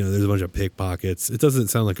 There's a bunch of pickpockets. It doesn't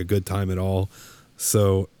sound like a good time at all.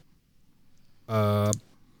 So, I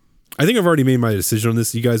think I've already made my decision on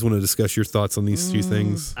this. You guys want to discuss your thoughts on these two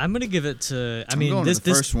things? I'm gonna give it to. I'm going to the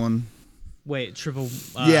first one. Wait, triple.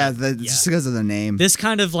 Just because of the name. This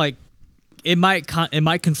kind of like, it might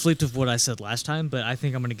conflict with what I said last time, but I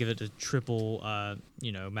think I'm gonna give it to triple.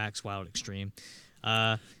 Max Wild Extreme.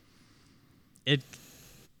 It.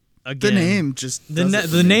 Again, the name just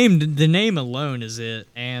the name alone is it,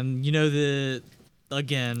 and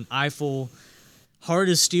Eiffel, hard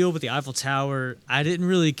as steel, but the Eiffel Tower. I didn't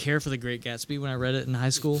really care for The Great Gatsby when I read it in high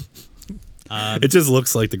school. It just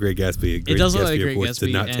looks like The Great Gatsby. It does look like Great Gatsby.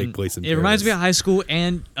 Did not take place in Paris. It reminds me of high school,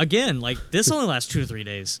 and again, like this only lasts 2 to 3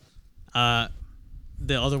 days. The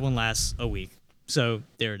other one lasts a week, so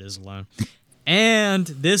there it is alone. And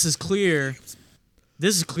this is clear.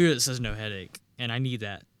 This is clear that it says no headache, and I need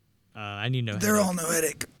that. I need no headache. They're all no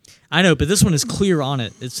headache. I know, but this one is clear on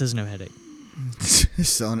it. It says no headache.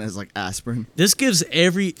 Selling it as like aspirin. This gives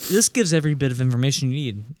every bit of information you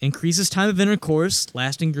need. Increases time of intercourse,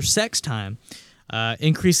 lasting your sex time.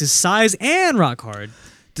 Increases size and rock hard.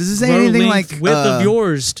 Does it say anything like width of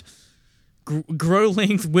yours? Grow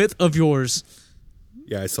length width of yours.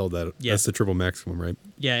 Yeah, I saw that. Yeah. That's the triple maximum, right?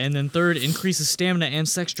 Yeah, and then third, increases stamina and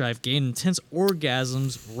sex drive, gain intense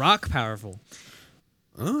orgasms, rock powerful.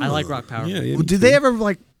 I like rock powerful. Yeah, Well, do they ever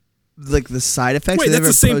like the side effects? Wait, do they that's ever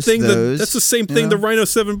the same post thing. those, That's the same thing the Rhino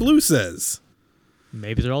 7 Blue says.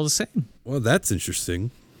 Maybe they're all the same. Well, that's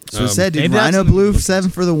interesting. So I said, dude, maybe that's Rhino something Blue to look 7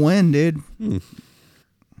 for the win, dude.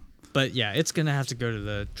 But yeah, it's going to have to go to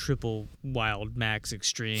the triple wild max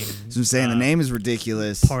extreme. So I'm saying the name is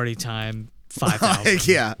ridiculous. Party time, $5,000.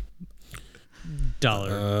 Yeah.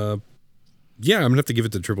 Yeah, I'm gonna have to give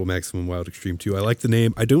it the triple maximum wild extreme too. I like the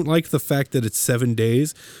name. I don't like the fact that it's 7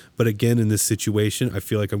 days, but again, in this situation, I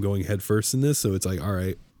feel like I'm going head first in this. So it's like, all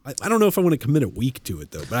right, I don't know if I want to commit a week to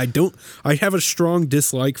it though. But I have a strong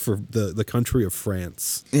dislike for the country of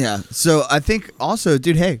France. Yeah. So I think also,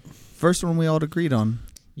 dude, hey, first one we all agreed on.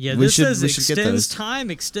 Yeah, We this should- says we should get extends those.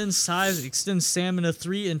 time, extends size, extends stamina,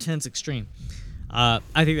 3 intense extreme. I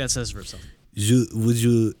think that says for itself. How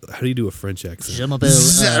do you do a French accent? Je m'appelle.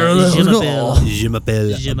 Je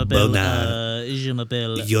m'appelle. Je m'appelle Bona. Je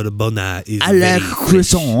m'appelle. Your bona is I like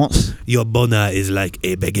croissants. Your bona is like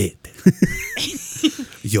a baguette.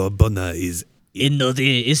 Your bona is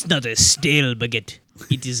It's not a stale baguette.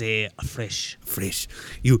 It is a fresh. fresh.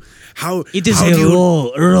 It is a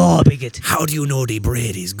raw baguette. How do you know the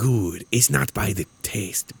bread is good? It's not by the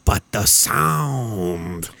taste, but the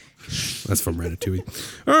sound. That's from Ratatouille.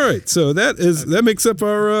 All right, so that makes up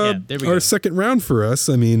our there we go. second round for us.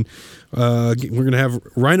 I mean, we're gonna have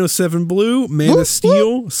Rhino 7 Blue, Man of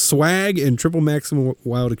Steel, Swag, and Triple Maximum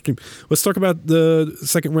Wild Extreme. Let's talk about the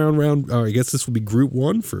second round. I guess this will be Group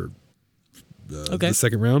 1 for the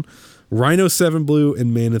second round. Rhino 7 Blue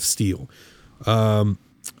and Man of Steel.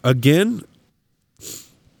 Again,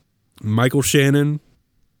 Michael Shannon.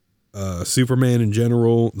 Superman in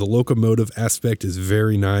general, the locomotive aspect is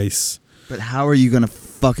very nice. But how are you going to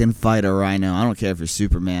fucking fight a rhino? I don't care if you're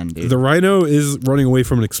Superman, dude. The rhino is running away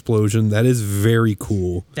from an explosion. That is very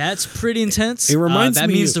cool. That's pretty intense. It reminds that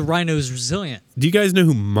me- means the rhino is resilient. Do you guys know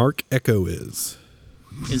who Mark Echo is?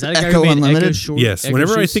 Is that a guy Echo who made Unlimited? Echo Short? Yes. Echo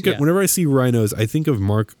Whenever Shoes? Yeah. whenever I see rhinos, I think of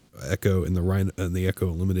Mark Echo and the Rhino and the Echo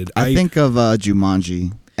Unlimited. I think of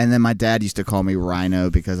Jumanji. And then my dad used to call me Rhino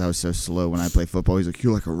because I was so slow when I played football. He's like,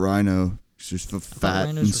 you're like a rhino. You're just fat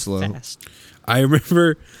Rhinos and were slow. fast. I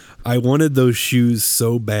remember I wanted those shoes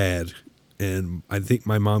so bad, and I think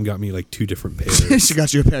my mom got me like 2 different pairs. She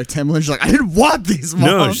got you a pair of Timberlands. She's like, I didn't want these, Mom.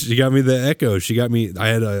 No, she got me the Echo. She got me. I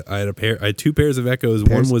had 2 pairs of Echoes.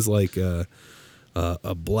 One was like a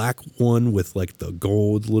black one with like the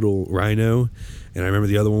gold little rhino, and I remember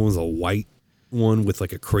the other one was a white one with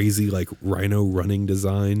like a crazy like rhino running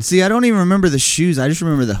design. See, I don't even remember the shoes. I just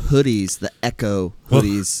remember the hoodies, the Echo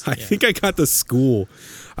hoodies. I think I got to school.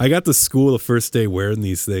 I got to school the first day wearing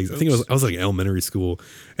these things. I think I was like elementary school,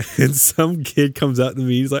 and some kid comes up to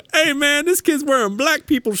me. He's like, "Hey man, this kid's wearing black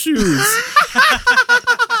people shoes."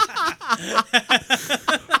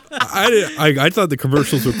 I thought the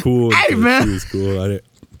commercials were cool. Hey, the man. shoes cool.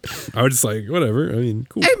 I was just like, whatever. I mean,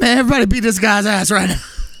 cool. Hey, man, everybody beat this guy's ass right now.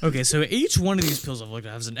 Okay, so each one of these pills I've looked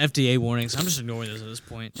at has an FDA warning, so I'm just ignoring those at this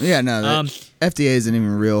point. Yeah, no, FDA isn't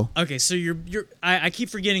even real. Okay, so I keep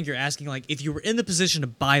forgetting you're asking, like, if you were in the position to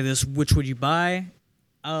buy this, which would you buy?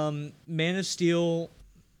 Man of Steel,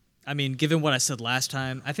 I mean, given what I said last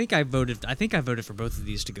time, I think I voted for both of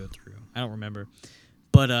these to go through. I don't remember.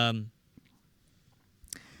 But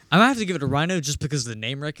I might have to give it a Rhino just because of the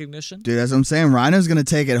name recognition. Dude, that's what I'm saying. Rhino's going to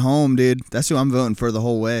take it home, dude. That's who I'm voting for the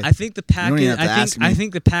whole way. I think the don't even package. have to ask me. I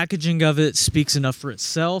think the packaging of it speaks enough for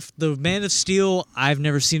itself. The Man of Steel, I've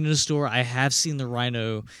never seen in a store. I have seen the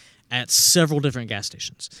Rhino at several different gas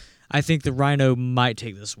stations. I think the Rhino might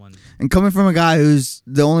take this one. And coming from a guy who's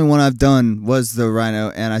the only one I've done was the Rhino,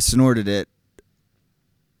 and I snorted it.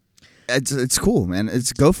 It's cool, man.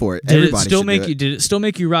 Go for it. Did Everybody it still should make do you? it. Did it still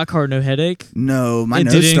make you rock hard, no headache? No, my And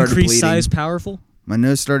nose did it started increase bleeding. size powerful? My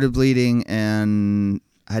nose started bleeding, and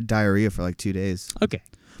I had diarrhea for like 2 days. Okay.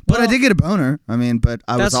 But I Well, did get a boner. I mean, but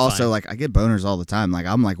I was That's also fine. like, I get boners all the time. Like,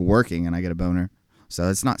 I'm like working, and I get a boner. So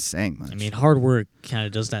it's not saying much. I mean, hard work kind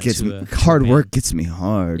of does that gets to me, a hard man. work gets me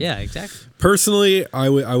hard. Yeah, exactly. Personally, I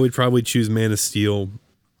would probably choose Man of Steel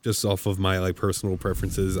just off of my like personal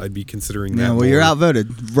preferences. I'd be considering that. Yeah, well, you're more.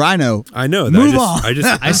 outvoted. Rhino. I know. Move on.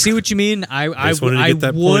 I I see what you mean. I just wanted to get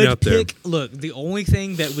that point would out there. pick. Look, the only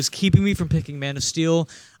thing that was keeping me from picking Man of Steel,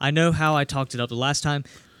 I know how I talked it up the last time,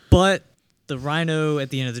 but the Rhino at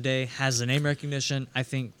the end of the day has the name recognition. I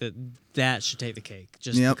think that should take the cake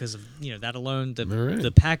just Yep. because of that alone. All right.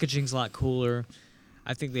 The packaging's a lot cooler.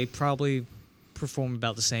 I think they probably perform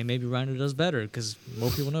about the same. Maybe Rhino does better because more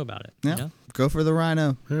people know about it. Yeah. You know? Go for the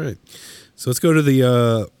Rhino. All right. So let's go to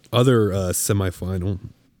the other semifinal,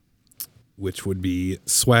 which would be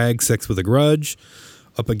Swag Sex with a Grudge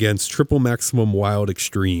up against Triple Maximum Wild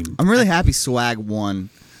Extreme. I'm really happy Swag won.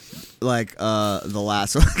 Like the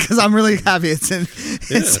last one, because I'm really happy it's in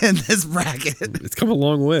this bracket. It's come a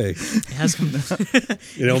long way. It has come.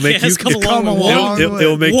 It'll make it has you come a long way.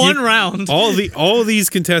 It'll make one you, round. All these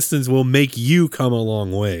contestants will make you come a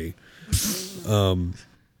long way.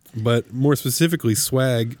 But more specifically,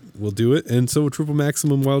 Swag will do it, and so will Triple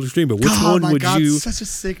Maximum Wild Extreme. But which one would you? Such a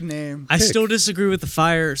sick name. I still disagree with the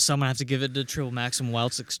fire, so I'm gonna have to give it to Triple Maximum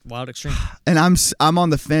Wild Extreme. And I'm on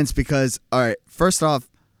the fence because, all right, first off,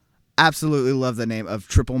 absolutely love the name of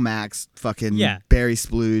Triple Max fucking Berry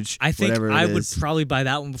Splooge. I think whatever I it would is. probably buy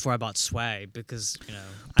that one before I bought Swag because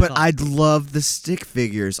But I'd love the stick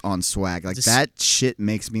figures on Swag. Like that shit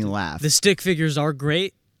makes me laugh. The stick figures are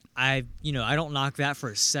great. I don't knock that for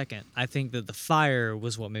a second. I think that the fire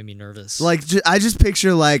was what made me nervous. Like I just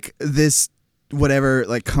picture like this whatever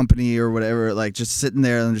like company or whatever like just sitting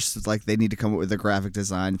there and just like they need to come up with the graphic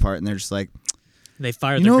design part and they're just like they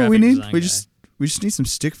fired. You know what we need? Design We just need some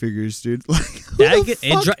stick figures, dude. Like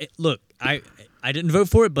look, I didn't vote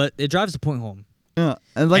for it, but it drives the point home. Yeah,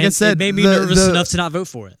 and like I said, it made me nervous enough to not vote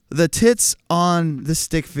for it. The tits on the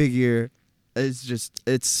stick figure is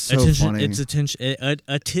it's so funny. It's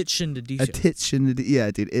attention to detail.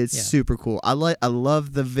 Yeah, dude, it's super cool. I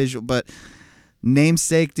love the visual, but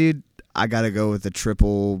namesake, dude, I gotta go with the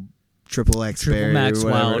triple X Max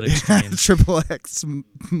Wild Extreme. Triple X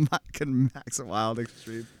Max Wild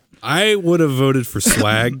Extreme. I would have voted for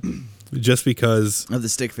Swag just because of the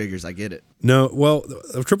stick figures. I get it. No, well,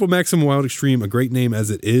 Triple Maximum Wild Extreme, a great name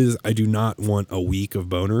as it is. I do not want a week of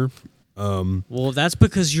boner. Well, that's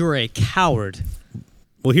because you're a coward.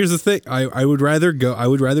 Well, here's the thing. I would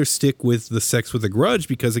rather stick with the Sex with a Grudge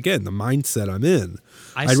because, again, the mindset I'm in.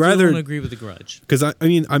 I'd rather don't agree with the Grudge. Because, I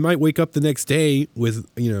mean, I might wake up the next day with,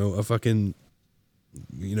 a fucking,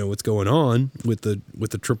 what's going on with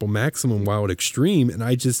the Triple Maximum Wild Extreme, and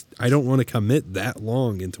I don't want to commit that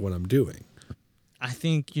long into what I'm doing. I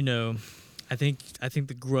think, I think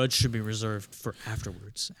the Grudge should be reserved for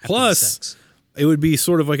afterwards. After Plus, the sex. It would be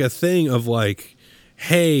sort of like a thing of like,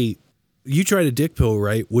 hey, you tried a dick pill,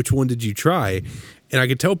 right? Which one did you try? And I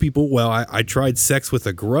could tell people, well, I tried Sex with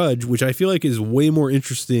a Grudge, which I feel like is way more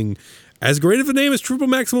interesting. As great of a name as Triple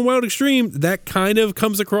Maximum Wild Extreme, that kind of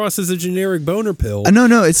comes across as a generic boner pill.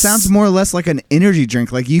 No, it sounds more or less like an energy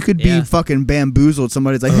drink. Like you could be fucking bamboozled.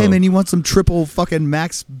 Somebody's like, hey man, you want some triple fucking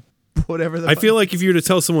max whatever I feel like if you were to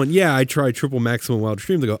tell someone, yeah, I tried Triple Maximum Wild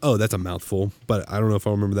Extreme, they go, oh, that's a mouthful. But I don't know if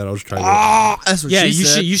I'll remember that. I'll just try that. That's what she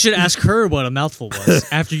said. You should ask her what a mouthful was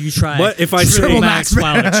after you tried but if I Triple say, Max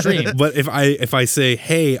Wild Extreme. But if I say,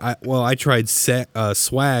 hey, I tried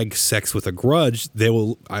Swag Sex with a Grudge,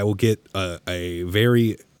 I will get a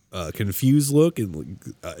very confused look and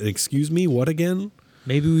excuse me, what again?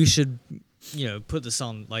 Maybe we should, put this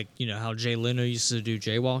on like how Jay Leno used to do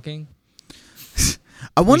jaywalking.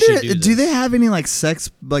 I wonder, do they have any like sex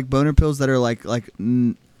like boner pills that are like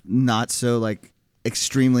not so like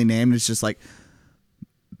extremely named? It's just like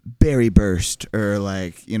Berry Burst or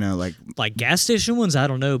like like gas station ones. I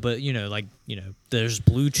don't know, but there's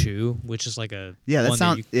Blue Chew, which is like a that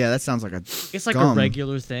sounds like a it's like gum. a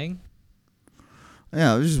regular thing.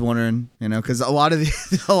 Yeah, I was just wondering, because a lot of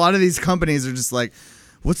these companies are just like,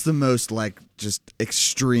 what's the most like just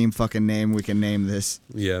extreme fucking name we can name this?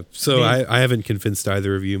 Yeah. So I haven't convinced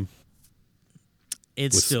either of you.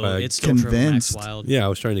 It's still convinced. Triple Max Wild. Yeah, I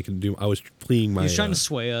was pleading my. He's trying to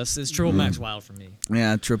sway us. It's Triple Max Wild for me.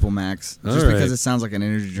 Yeah, Triple Max. All Just right. because it sounds like an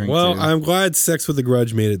energy drink. Well, too. I'm glad Sex with a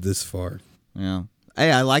Grudge made it this far. Yeah.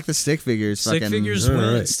 Hey, I like the stick figures. Stick figures win.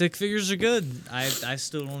 Right. Stick figures are good. I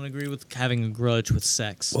still don't agree with having a grudge with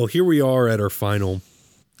sex. Well, here we are at our final.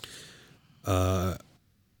 Our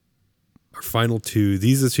final two.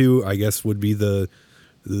 These are two, I guess, would be the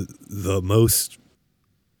most,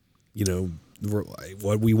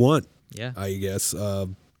 what we want. Yeah. I guess.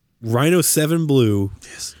 Rhino 7 Blue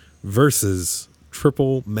versus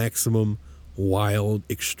Triple Maximum Wild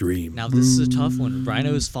Extreme. Now this is a tough one.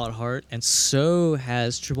 Rhino has fought hard, and so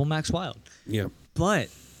has Triple Max Wild. Yeah. But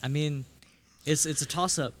I mean, it's a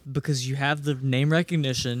toss up because you have the name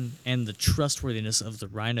recognition and the trustworthiness of the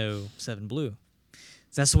Rhino 7 Blue.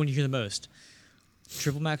 That's the one you hear the most.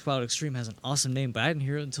 Triple Max Wild Extreme has an awesome name, but I didn't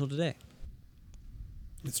hear it until today.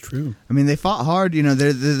 It's true. I mean, they fought hard. They're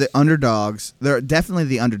the underdogs. They're definitely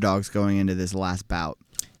the underdogs going into this last bout.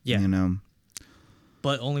 Yeah.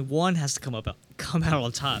 But only one has to come out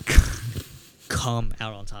on top. Come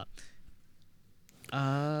out on top.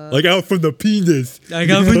 Like out from the penis. I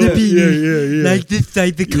got from the penis. Yeah. Like this,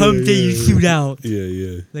 like the cum that you shoot out.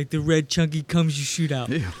 Yeah. Like the red chunky cums you shoot out.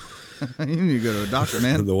 Ew. You need to go to a doctor,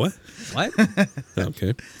 man. The what? What?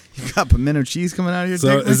 Okay. You got pimento cheese coming out of your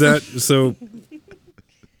So dick, is man? that so?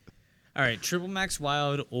 All right, Triple Max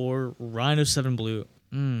Wild or Rhino 7 Blue.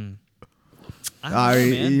 I don't know,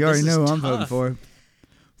 man. You already This is know who I'm voting tough. for.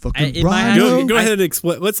 Fucking in my Rhino. Go ahead and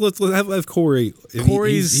explain. Let's have Cory.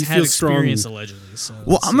 Corey's he had feels strong. experience allegedly. So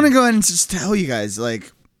Well, let's I'm gonna see. go ahead and just tell you guys,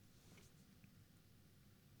 like,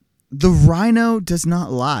 the Rhino does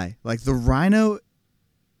not lie. Like, the Rhino,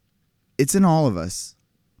 it's in all of us.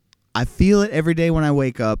 I feel it every day when I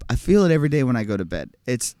wake up. I feel it every day when I go to bed.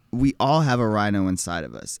 We all have a Rhino inside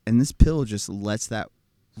of us, and this pill just lets that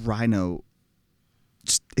Rhino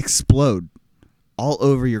just explode all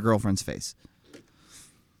over your girlfriend's face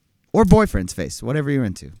or boyfriend's face, whatever you're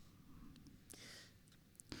into.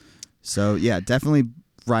 So yeah, definitely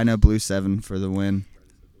Rhino Blue 7 for the win.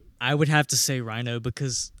 I would have to say Rhino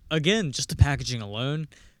because, again, just the packaging alone,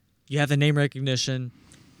 you have the name recognition,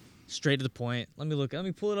 straight to the point. Let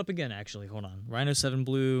me pull it up again, actually. Hold on. Rhino 7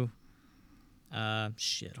 Blue.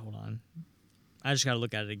 Hold on. I just got to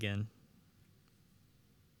look at it again.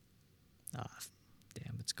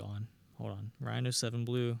 Damn, it's gone. Hold on. Rhino 7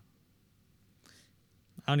 Blue.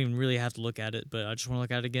 I don't even really have to look at it, but I just want to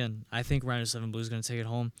look at it again. I think Rhino 7 Blue is going to take it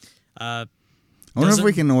home. I wonder if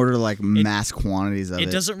we can order like mass quantities of it.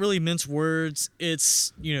 It doesn't really mince words.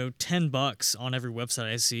 It's, $10 on every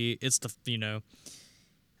website I see. It's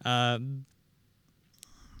I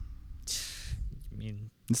mean,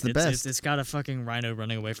 It's the best. It's got a fucking rhino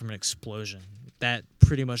running away from an explosion. That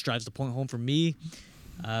pretty much drives the point home for me.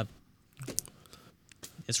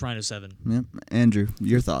 It's Rhino 7. Yep. Andrew,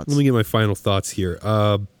 your thoughts? Let me get my final thoughts here.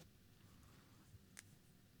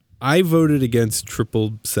 I voted against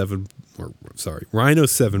Rhino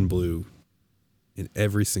 7 Blue in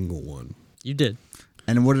every single one. You did.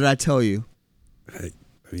 And what did I tell you? I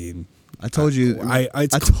mean, I told you. I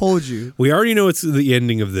told you. we already know it's the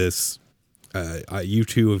ending of this. You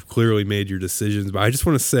two have clearly made your decisions, but I just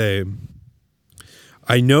want to say,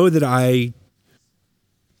 I know that I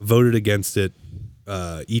voted against it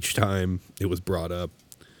each time it was brought up.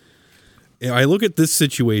 And I look at this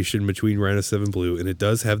situation between Rhino 7 Blue, and it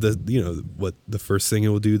does have what the first thing it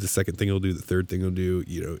will do, the second thing it will do, the third thing it will do.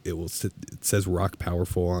 It says Rock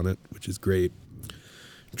Powerful on it, which is great.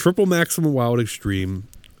 Triple Maximum Wild Extreme,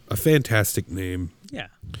 a fantastic name. Yeah.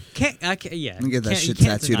 Let me get that shit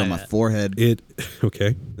tattooed on my forehead.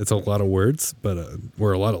 Okay, that's a lot of words, but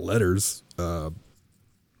or a lot of letters.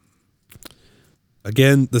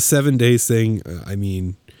 Again, the 7 days thing. I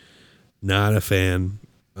mean, not a fan.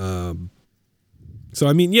 So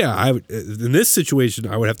I mean, yeah, in this situation,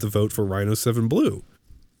 I would have to vote for Rhino 7 Blue.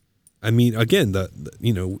 I mean, again,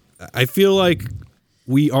 I feel like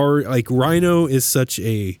we are like Rhino is such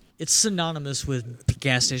a. It's synonymous with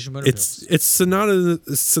gas station motor pills. It's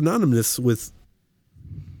synonymous with,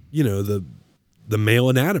 the male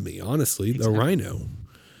anatomy. Honestly, exactly. The Rhino.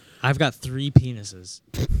 I've got 3 penises.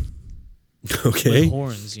 Okay. With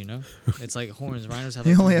horns, It's like horns. Rhinos have.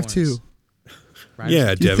 They only have horns. 2. Rhinos Yeah,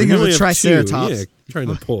 have Devin. thinking you of a only have 2. triceratops. Yeah, trying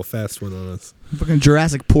to pull a fast one on us. Fucking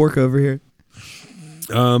Jurassic Pork over here.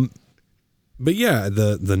 But yeah,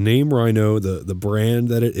 the name Rhino, the brand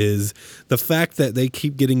that it is, the fact that they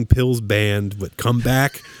keep getting pills banned, but come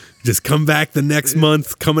back the next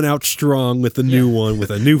month, coming out strong with a new one,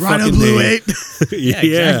 with a new Rhino fucking Blue name. 8.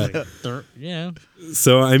 Yeah. Exactly. Yeah.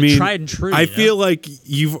 So I mean, tried and true. I feel like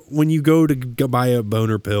when you go to buy a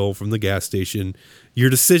boner pill from the gas station,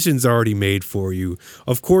 your decision's already made for you.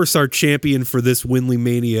 Of course, our champion for this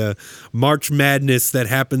WindleyMania March Madness that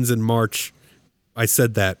happens in March. I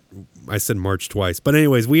said March twice. But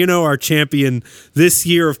anyways, we know our champion this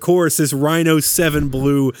year, of course, is Rhino 7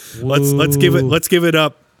 Blue. Let's give it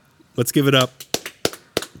up. Let's give it up.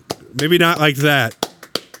 Maybe not like that.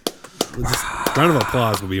 Round of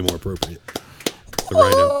applause would be more appropriate. The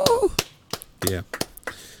Rhino. Yeah.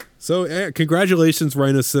 So congratulations,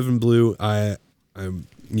 Rhino 7 Blue. I'm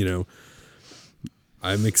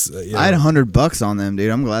excited. I had $100 on them,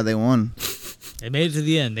 dude. I'm glad they won. They made it to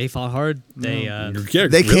the end. They fought hard. They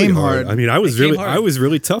They came hard. I mean, I was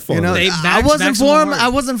really tough on them. They I wasn't for them. I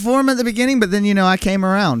wasn't for them at the beginning, but then I came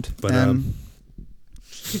around. But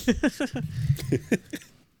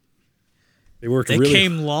they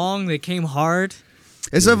came long. They came hard.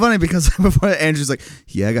 It's so funny because before Andrew's like,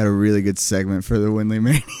 "Yeah, I got a really good segment for the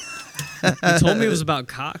WindleyMania." He told me it was about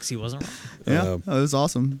Cox. He wasn't wrong. Yeah, it was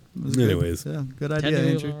awesome. It was anyways, good. Yeah, good idea, Technically,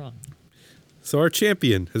 he Andrew. wasn't wrong. So our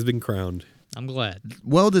champion has been crowned. I'm glad.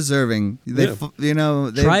 Well deserving. They, Yeah. they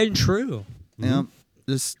Tried and true. Yeah.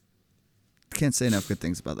 just can't say enough good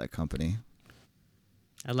things about that company.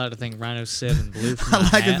 I'd like to thank Rhino 7 Blue for I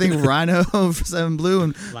like to thank Rhino for 7 Blue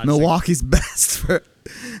and Milwaukee's Best for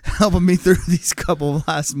helping me through these couple of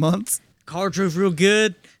last months. Car drove real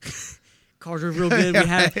good.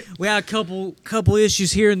 Yeah, We had a couple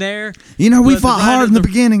issues here and there. We fought hard in the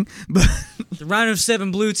beginning, but the Rhino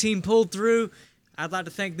 7 Blue team pulled through. I'd like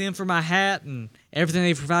to thank them for my hat and everything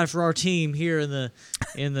they provided for our team here in the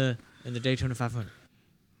Daytona 500.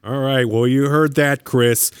 All right, well, you heard that,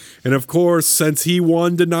 Chris. And of course, since he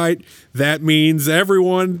won tonight, that means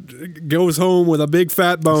everyone goes home with a big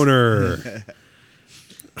fat boner.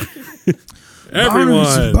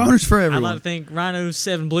 Everyone. Boners for everyone. I'd like to thank Rhino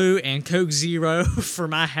 7 Blue and Coke Zero for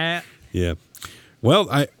my hat. Yeah. Well,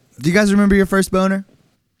 do you guys remember your first boner?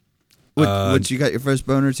 What you got your first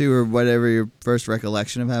boner to, or whatever your first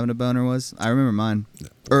recollection of having a boner was? I remember mine,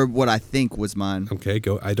 or what I think was mine. Okay,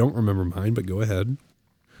 go. I don't remember mine, but go ahead.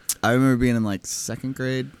 I remember being in like second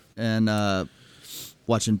grade and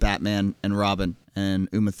watching Batman and Robin, and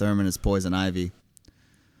Uma Thurman as Poison Ivy.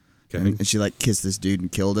 Okay. And she like kissed this dude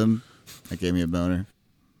and killed him. That gave me a boner.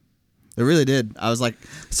 It really did. I was like,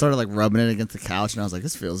 started like rubbing it against the couch, and I was like,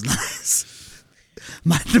 this feels nice.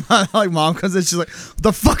 My mom comes in, she's like, what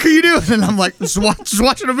the fuck are you doing? And I'm like, just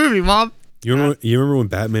watching a movie, Mom. You remember when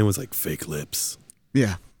Batman was like fake lips?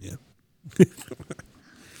 Yeah. Yeah.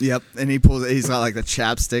 Yep. And he's got like the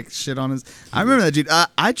chapstick shit on his. I remember that dude.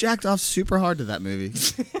 I jacked off super hard to that movie.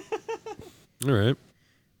 All right.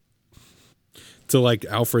 So like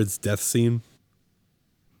Alfred's death scene.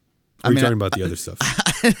 Or are you talking about the other stuff?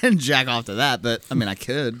 I didn't jack off to that, but I mean, I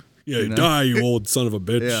could. Yeah, die, you old son of a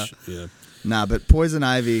bitch. Yeah. Nah, but Poison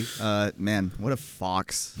Ivy, man, what a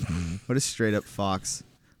fox. What a straight up fox.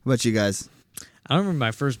 What about you guys? I don't remember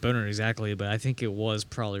my first boner exactly, but I think it was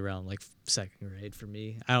probably around like second grade for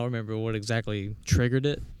me. I don't remember what exactly triggered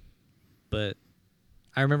it, but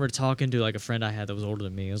I remember talking to like a friend I had that was older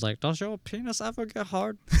than me. I was like, does your penis ever get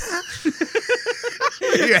hard?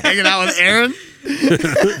 You're hanging out with Aaron?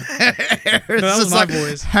 That was my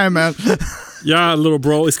voice. Hey, man. Yeah, little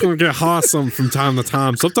bro, it's going to get hot from time to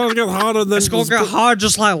time. Sometimes it gets hotter than... It's going to get hard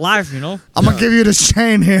just like life, I'm going to give you this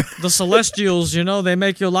chain here. The Celestials, they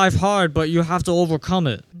make your life hard, but you have to overcome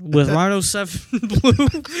it. With Rhino 7 Blue.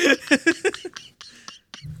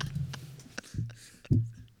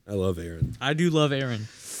 I love Aaron. I do love Aaron.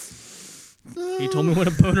 He told me what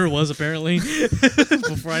a boner was, apparently,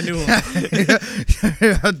 before I knew him.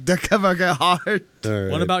 The cover got hard.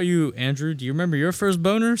 Right. What about you, Andrew? Do you remember your first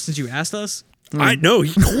boner since you asked us? I know.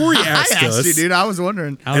 Cory asked I asked us. you, dude. I was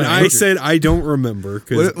wondering. And I said I don't remember.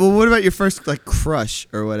 What about your first like crush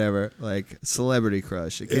or whatever? Like celebrity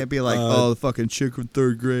crush. It can't be like, the fucking chick from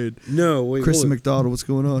third grade. No, wait. Kristen McDonald, what's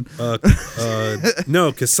going on?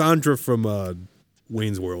 No, Cassandra from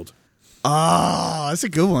Wayne's World. Oh, that's a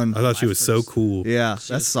good one. I thought she was so cool. Yeah,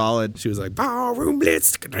 that's solid. She was like, ballroom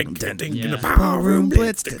blitz. Yeah. Ballroom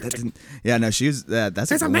blitz. Yeah, no, she was. That's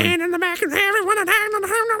There's a man in the back and everyone in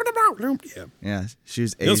the ballroom. Yeah. Yeah, she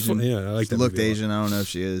was Asian. Yeah, I like that. She looked movie Asian. I don't know if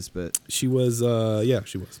she is, but she was. Yeah,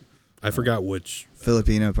 she was. I forgot which.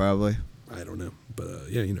 Filipino, probably. I don't know,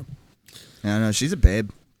 but yeah, Yeah, no, she's a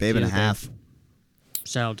babe and a half.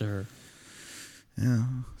 Shout out to her. Yeah.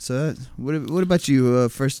 So, what about you?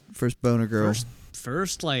 First boner girl.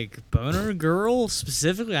 First like boner girl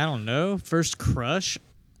specifically. I don't know. First crush.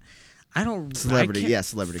 I don't. Celebrity.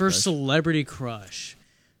 First crush. celebrity crush.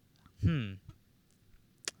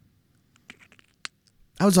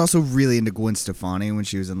 I was also really into Gwen Stefani when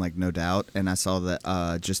she was in like No Doubt, and I saw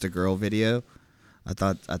that Just a Girl video. I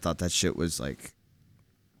thought that shit was like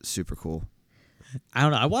super cool. I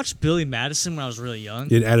don't know. I watched Billy Madison when I was really young.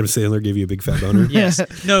 Did Adam Sandler give you a big fat boner? Yes.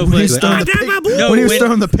 No, When but he was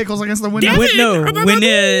throwing the pickles against the window.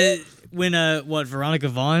 When Veronica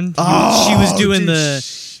Vaughn, Oh, she was doing dude,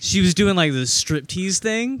 she was doing like the striptease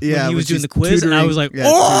thing. Yeah, when he was when doing she's the quiz, and I was like, tutoring.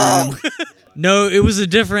 oh. No, it was a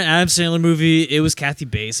different Adam Sandler movie. It was Kathy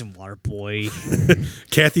Bates and Waterboy.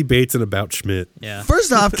 Kathy Bates and About Schmidt. Yeah.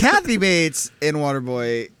 First off, Kathy Bates in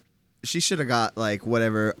Waterboy, she should have got like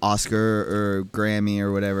whatever Oscar or Grammy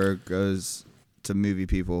or whatever goes to movie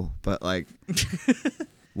people. But like,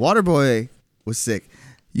 Waterboy was sick.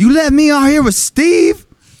 You left me out here with Steve.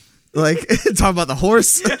 Like, talking about the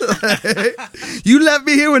horse. You left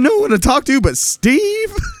me here with no one to talk to but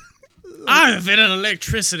Steve. I invented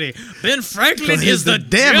electricity. Ben Franklin is the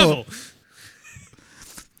devil.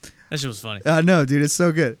 That shit was funny. No, dude, it's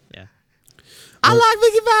so good. Yeah. I like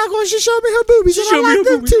Vicky Vaughn. She showed me her boobies, and I like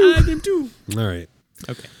them too. I like them too. All right.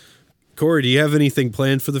 Okay. Cory, do you have anything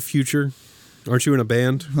planned for the future? Aren't you in a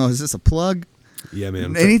band? Oh, is this a plug? Yeah,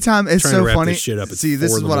 man. Anytime it's trying so to wrap funny. This shit up. See,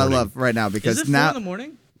 this is what I love right now Is because it 4 now in the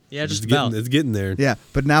morning? Yeah, just it's about. getting, it's getting there. yeah,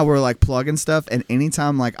 but now we're like plugging stuff, and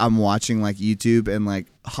anytime like I'm watching like YouTube and like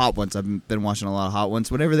Hot Ones, I've been watching a lot of Hot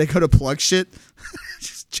Ones. Whenever they go to plug shit,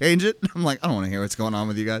 just change it. I'm like, I don't want to hear what's going on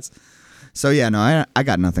with you guys. So yeah, no, I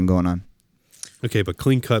got nothing going on. Okay, but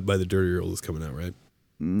Clean Cut by the Dirty Earls is coming out, right?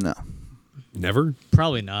 No, Never?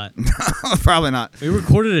 Probably not. probably not. We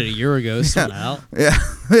recorded it a year ago. It's not out. Yeah,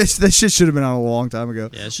 that shit should have been out a long time ago.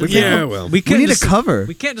 Yeah, it we should can't, well. we need a cover.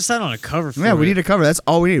 We can't decide on a cover for Yeah, we it. need a cover. That's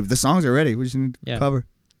all we need. The songs are ready. We just need a cover.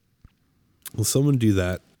 Well, someone do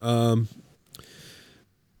that. What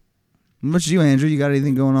about you, Andrew? You got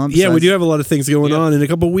anything going on? Yeah, we besides- do have a lot of things going on. In a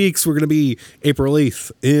couple of weeks, we're going to be April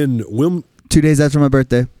 8th in 2 days after my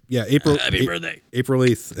birthday. Yeah, April. Happy birthday. April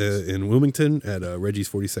 8th in Wilmington at Reggie's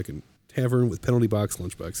 42nd Tavern with Penalty Box,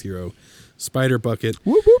 Lunchbox Hero, Spider Bucket.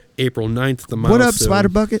 Whoop, whoop. April 9th, the Milestone. What up, Spider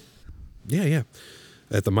Bucket? Yeah.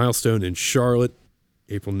 At the Milestone in Charlotte.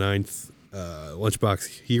 April 9th,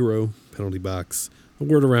 Lunchbox Hero, Penalty Box, The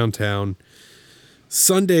Word Around Town.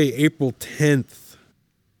 Sunday, April 10th,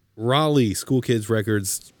 Raleigh, School Kids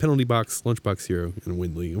Records, Penalty Box, Lunchbox Hero, and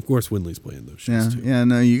Windley. Of course, Windley's playing those shows too. Yeah,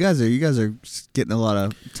 no, you guys are getting a lot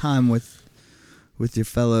of time with your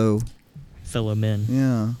fellow men.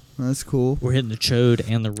 Yeah, that's cool. We're hitting the chode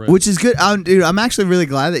and the road. Which is good. Dude, I'm actually really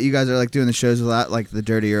glad that you guys are like doing the shows without like the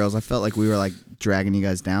Dirty Earls. I felt like we were like dragging you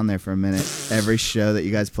guys down there for a minute. Every show that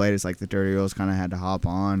you guys played, it's like the Dirty Earls kind of had to hop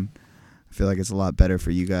on. I feel like it's a lot better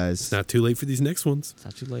for you guys. It's not too late for these next ones. It's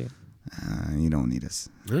not too late. You don't need us.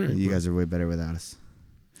 All right, you guys are way better without us.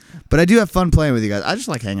 But I do have fun playing with you guys. I just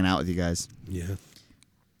like hanging out with you guys. Yeah.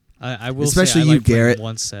 I will Especially say I you, like playing Garrett.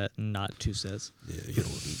 one set and not 2 sets. Yeah, you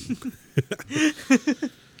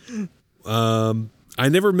don't. I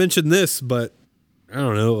never mentioned this, but I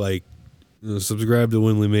don't know, like subscribe to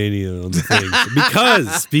WindleyMania on the thing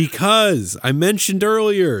because I mentioned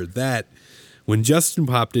earlier that when Justin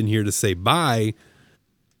popped in here to say bye,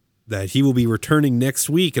 that he will be returning next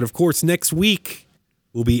week, and of course next week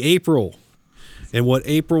will be April, and what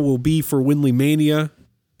April will be for WindleyMania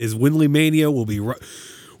is WindleyMania will be.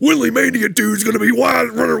 WindleyMania dude's gonna be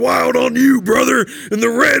running wild on you, brother, and the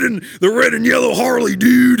red and yellow Harley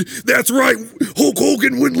dude. That's right, Hulk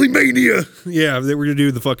Hogan, WindleyMania. Yeah, we're gonna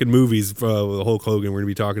do the fucking movies with Hulk Hogan. We're gonna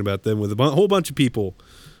be talking about them with a whole bunch of people.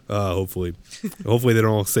 Hopefully they don't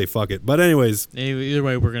all say fuck it. But anyways, Either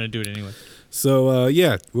way, we're gonna do it anyway. So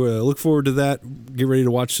look forward to that. Get ready to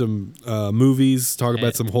watch some movies. Talk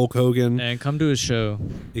about some Hulk Hogan. And come to a show.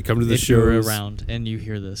 Come to the if show. You're around and you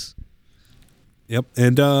hear this. Yep.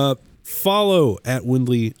 And follow at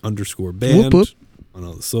Windley_band whoop, whoop. on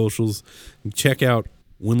all the socials. And check out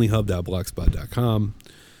WindleyHub.blogspot.com.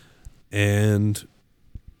 And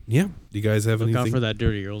yeah, do you guys have anything? Look out for that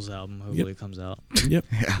Dirty Earls album. Hopefully it comes out. Yep.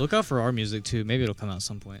 Yeah. Look out for our music too. Maybe it'll come out at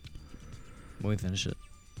some point when we finish it.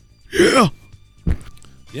 Yeah.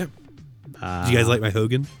 Yeah. Did you guys like my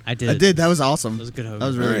Hogan? I did. I did. That was awesome. That was a good Hogan. That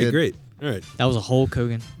was All really right, good. great. All right. That was a Hulk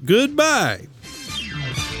Hogan. Goodbye.